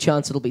a big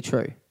chance it'll be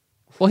true.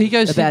 Well, he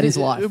goes about his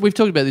life. We've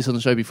talked about this on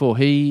the show before.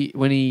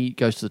 When he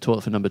goes to the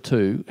toilet for number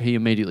 2, he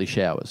immediately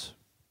showers.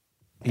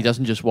 He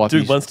doesn't just wipe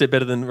his... one step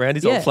better than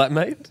Randy's old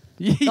flatmate?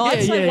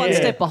 I'd say one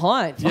step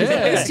behind.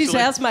 At least his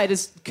housemate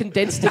has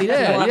condensed it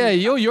into one. Yeah,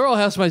 your old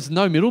housemate's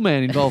no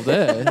middleman involved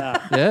there.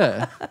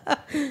 Yeah.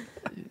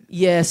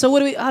 Yeah, so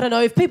what do I don't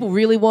know, if people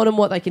really want them,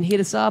 what they can hit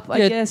us up,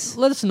 I guess.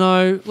 Let us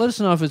know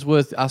if it's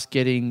worth us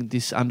getting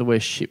this underwear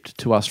shipped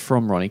to us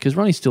from Ronnie, because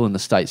Ronnie's still in the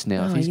States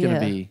now. If he's going to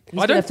be...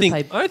 I don't think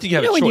you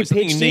have a choice.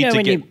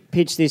 You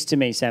pitch this to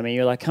me, Sammy,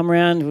 you're like, come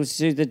around, we'll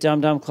do the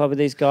Dum Dum Club with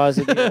these guys.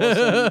 It'll be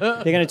awesome.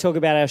 They're going to talk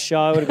about our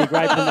show. It'll be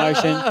great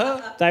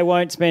promotion. They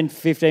won't spend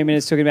 15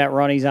 minutes talking about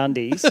Ronnie's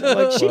undies. I'm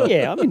like, shit,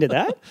 yeah, I'm into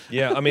that.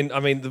 Yeah, I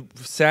mean,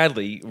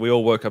 sadly, we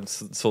all woke up and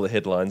saw the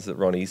headlines that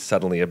Ronnie's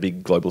suddenly a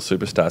big global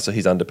superstar, so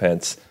his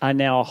underpants are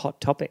now a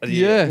hot topic.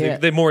 Yeah.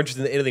 They're more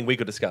interested in anything we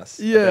could discuss.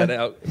 Yeah. About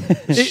our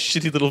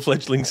shitty little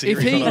fledgling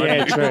series.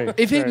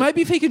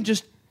 Maybe if he can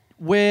just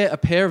wear a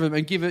pair of them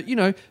and give it,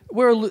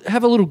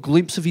 have a little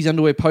glimpse of his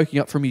underwear poking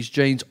up from his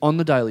jeans on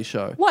the Daily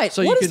Show. Wait,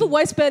 so what is the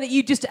waistband?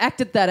 You just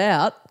acted that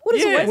out. What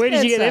is the waistband? Where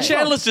did you get them from?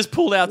 Chandler's just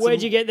pulled out.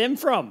 Where'd you get them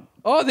from?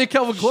 Oh, they're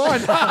Calvin Klein.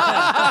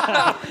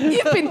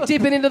 You've been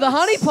dipping into the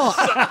honey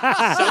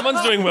pot.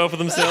 Someone's doing well for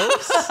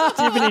themselves.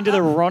 Dipping into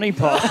the Ronnie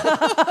pot.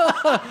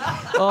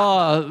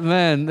 Oh,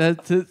 man.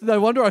 No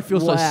wonder I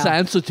feel so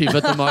sensitive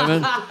at the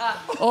moment.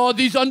 Oh,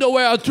 these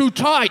underwear are too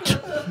tight.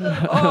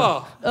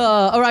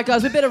 All right,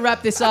 guys, we better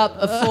wrap this up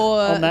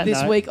for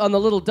this week on the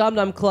Little Dum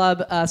Dum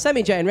Club.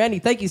 Sammy J and Randy,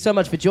 thank you so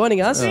much for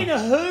joining us.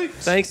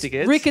 Thanks,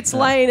 dickheads. Ricketts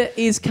Lane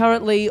is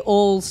currently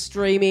all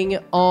streaming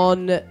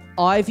on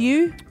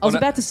iView. I was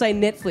about to say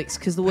Netflix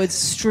because the words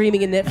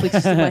streaming and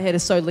Netflix in my head are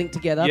so linked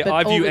together. Yeah,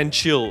 but iView and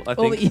Chill, I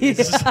think.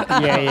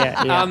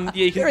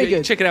 You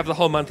can check it out for the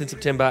whole month in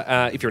September,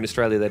 if you're in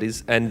Australia, that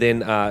is. And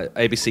then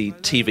ABC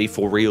TV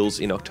for Reels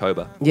in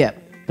October. Yeah.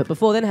 But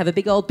before then, have a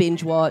big old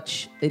binge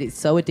watch. It is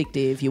so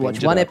addictive. You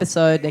watch one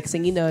episode, next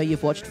thing you know,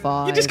 you've watched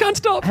 5. You just can't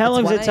stop. How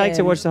long does it take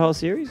to watch the whole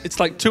series? It's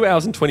like 2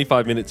 hours and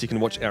 25 minutes. You can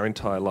watch our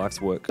entire life's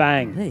work.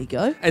 Bang. There you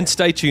go. And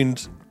stay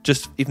tuned,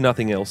 just if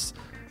nothing else,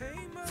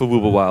 for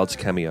Wilbur Wilde's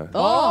cameo.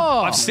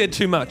 Oh. I've said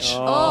too much.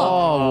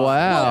 Oh,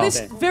 wow.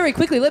 Well, very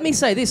quickly, let me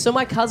say this. So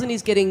my cousin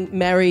is getting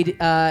married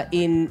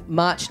in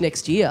March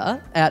next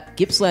year at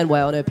Gippsland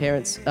Way on her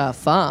parents'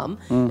 farm,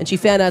 and she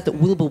found out that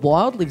Wilbur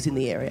Wilde lives in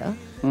the area.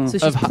 So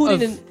she's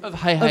put in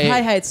Hey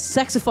Hey. It's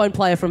saxophone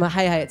player from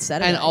Hey Hey It's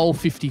Saturday. And old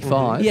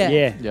 55. Yeah.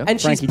 And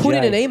Frankie she's put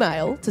in J. an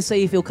email to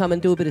see if he'll come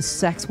and do a bit of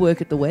sax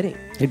work at the wedding.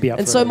 He'd be up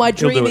And for so it. my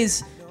He'll dream do it.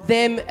 is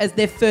them as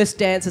their first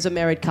dance as a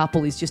married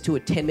couple is just to a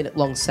 10-minute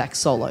long sax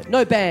solo.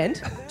 No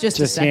band, just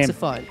a him.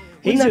 saxophone.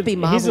 Wouldn't that be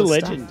marvelous? He's a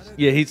legend. Stuff?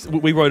 Yeah,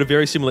 we wrote a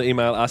very similar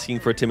email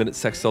asking for a 10-minute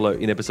sax solo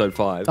in episode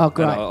 5. Oh,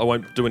 great. I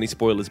won't do any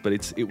spoilers, but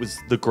it was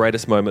the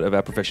greatest moment of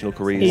our professional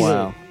careers. Easily.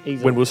 Wow.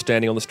 Easily. When we were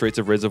standing on the streets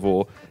of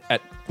Reservoir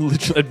at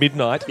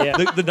midnight. Yeah.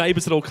 The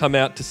neighbours had all come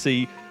out to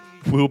see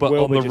Wilbur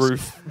on the just-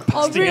 roof.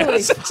 Oh,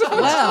 really?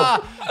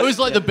 Wow. It was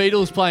like the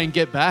Beatles playing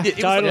Get Back. It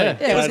was, Totally.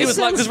 It was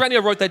like, because Randy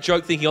wrote that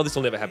joke thinking, oh, this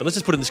will never happen. Let's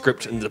just put it in the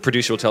script and the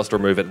producer will tell us to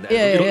remove it. And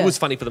it was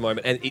funny for the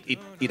moment, and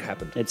it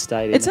happened. It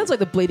stayed in It sounds like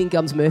the Bleeding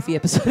Gums Murphy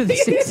episode of The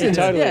Simpsons.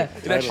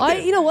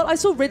 Totally. You know what? I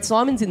saw Red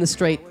Simon's in the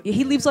street.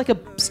 He lives like a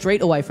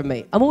street away from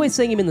me. I'm always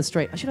seeing him in the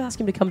street. I should ask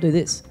him to come do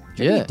this.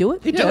 Do you think he'd do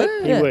it? He'd do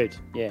it. He would.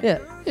 Yeah.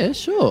 Yeah,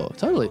 sure,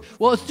 totally.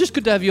 Well, it's just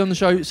good to have you on the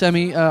show,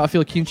 Sammy. I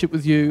feel a kinship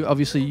with you.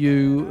 Obviously,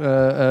 you,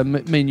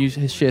 me and you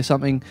share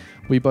something.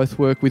 We both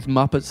work with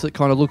Muppets that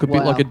kind of look a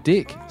bit like a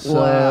dick.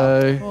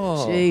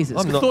 So, Jesus.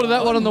 I thought of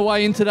that one on the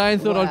way in today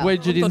and thought I'd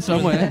wedge it in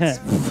somewhere.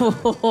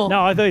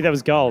 No, I thought that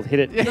was gold. Hit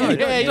it.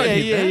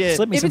 Yeah.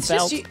 Slip me If some it's just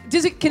felt. you,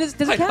 does it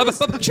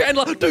count?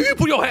 Chandler, do you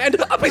put your hand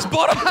up his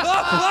bottom?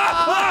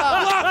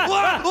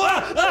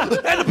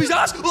 And up his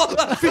ass?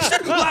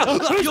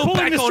 You're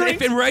back on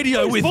FM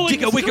radio with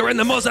Dicker Wicker and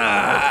the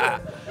Mozza.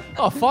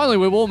 Oh, finally,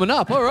 we're warming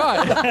up. All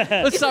right.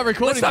 Let's start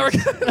recording. Does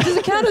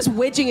it count as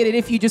wedging it in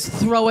if you just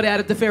throw it out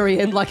at the very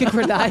end like a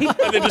grenade?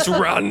 And then just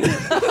run.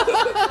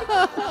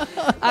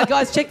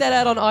 Guys, check that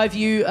out on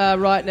iView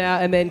right now,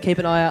 and then keep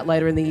an eye out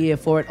later in the year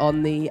for it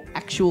on the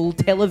actual actual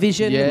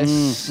television.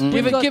 Yes.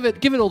 Give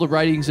it all the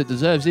ratings it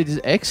deserves. It is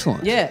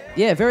excellent.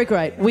 Yeah, very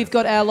great. We've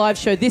got our live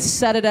show this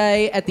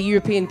Saturday at the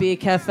European Beer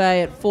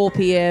Cafe at 4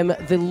 p.m.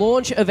 The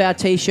launch of our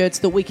T-shirts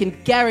that we can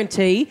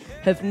guarantee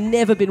have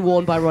never been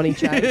worn by Ronnie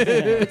James.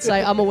 But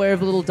say, I'm aware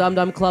of the Little Dum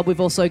Dum Club. We've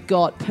also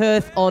got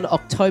Perth on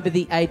October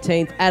the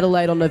 18th,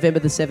 Adelaide on November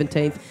the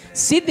 17th.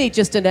 Sydney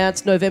just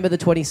announced November the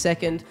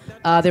 22nd.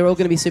 They're all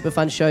going to be super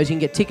fun shows. You can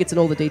get tickets and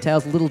all the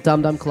details at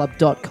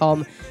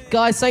littledumdumclub.com.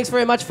 Guys, thanks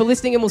very much for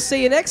listening, and we'll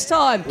see you next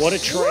time. What a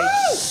treat.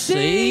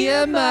 See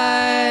you,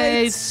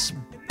 mates.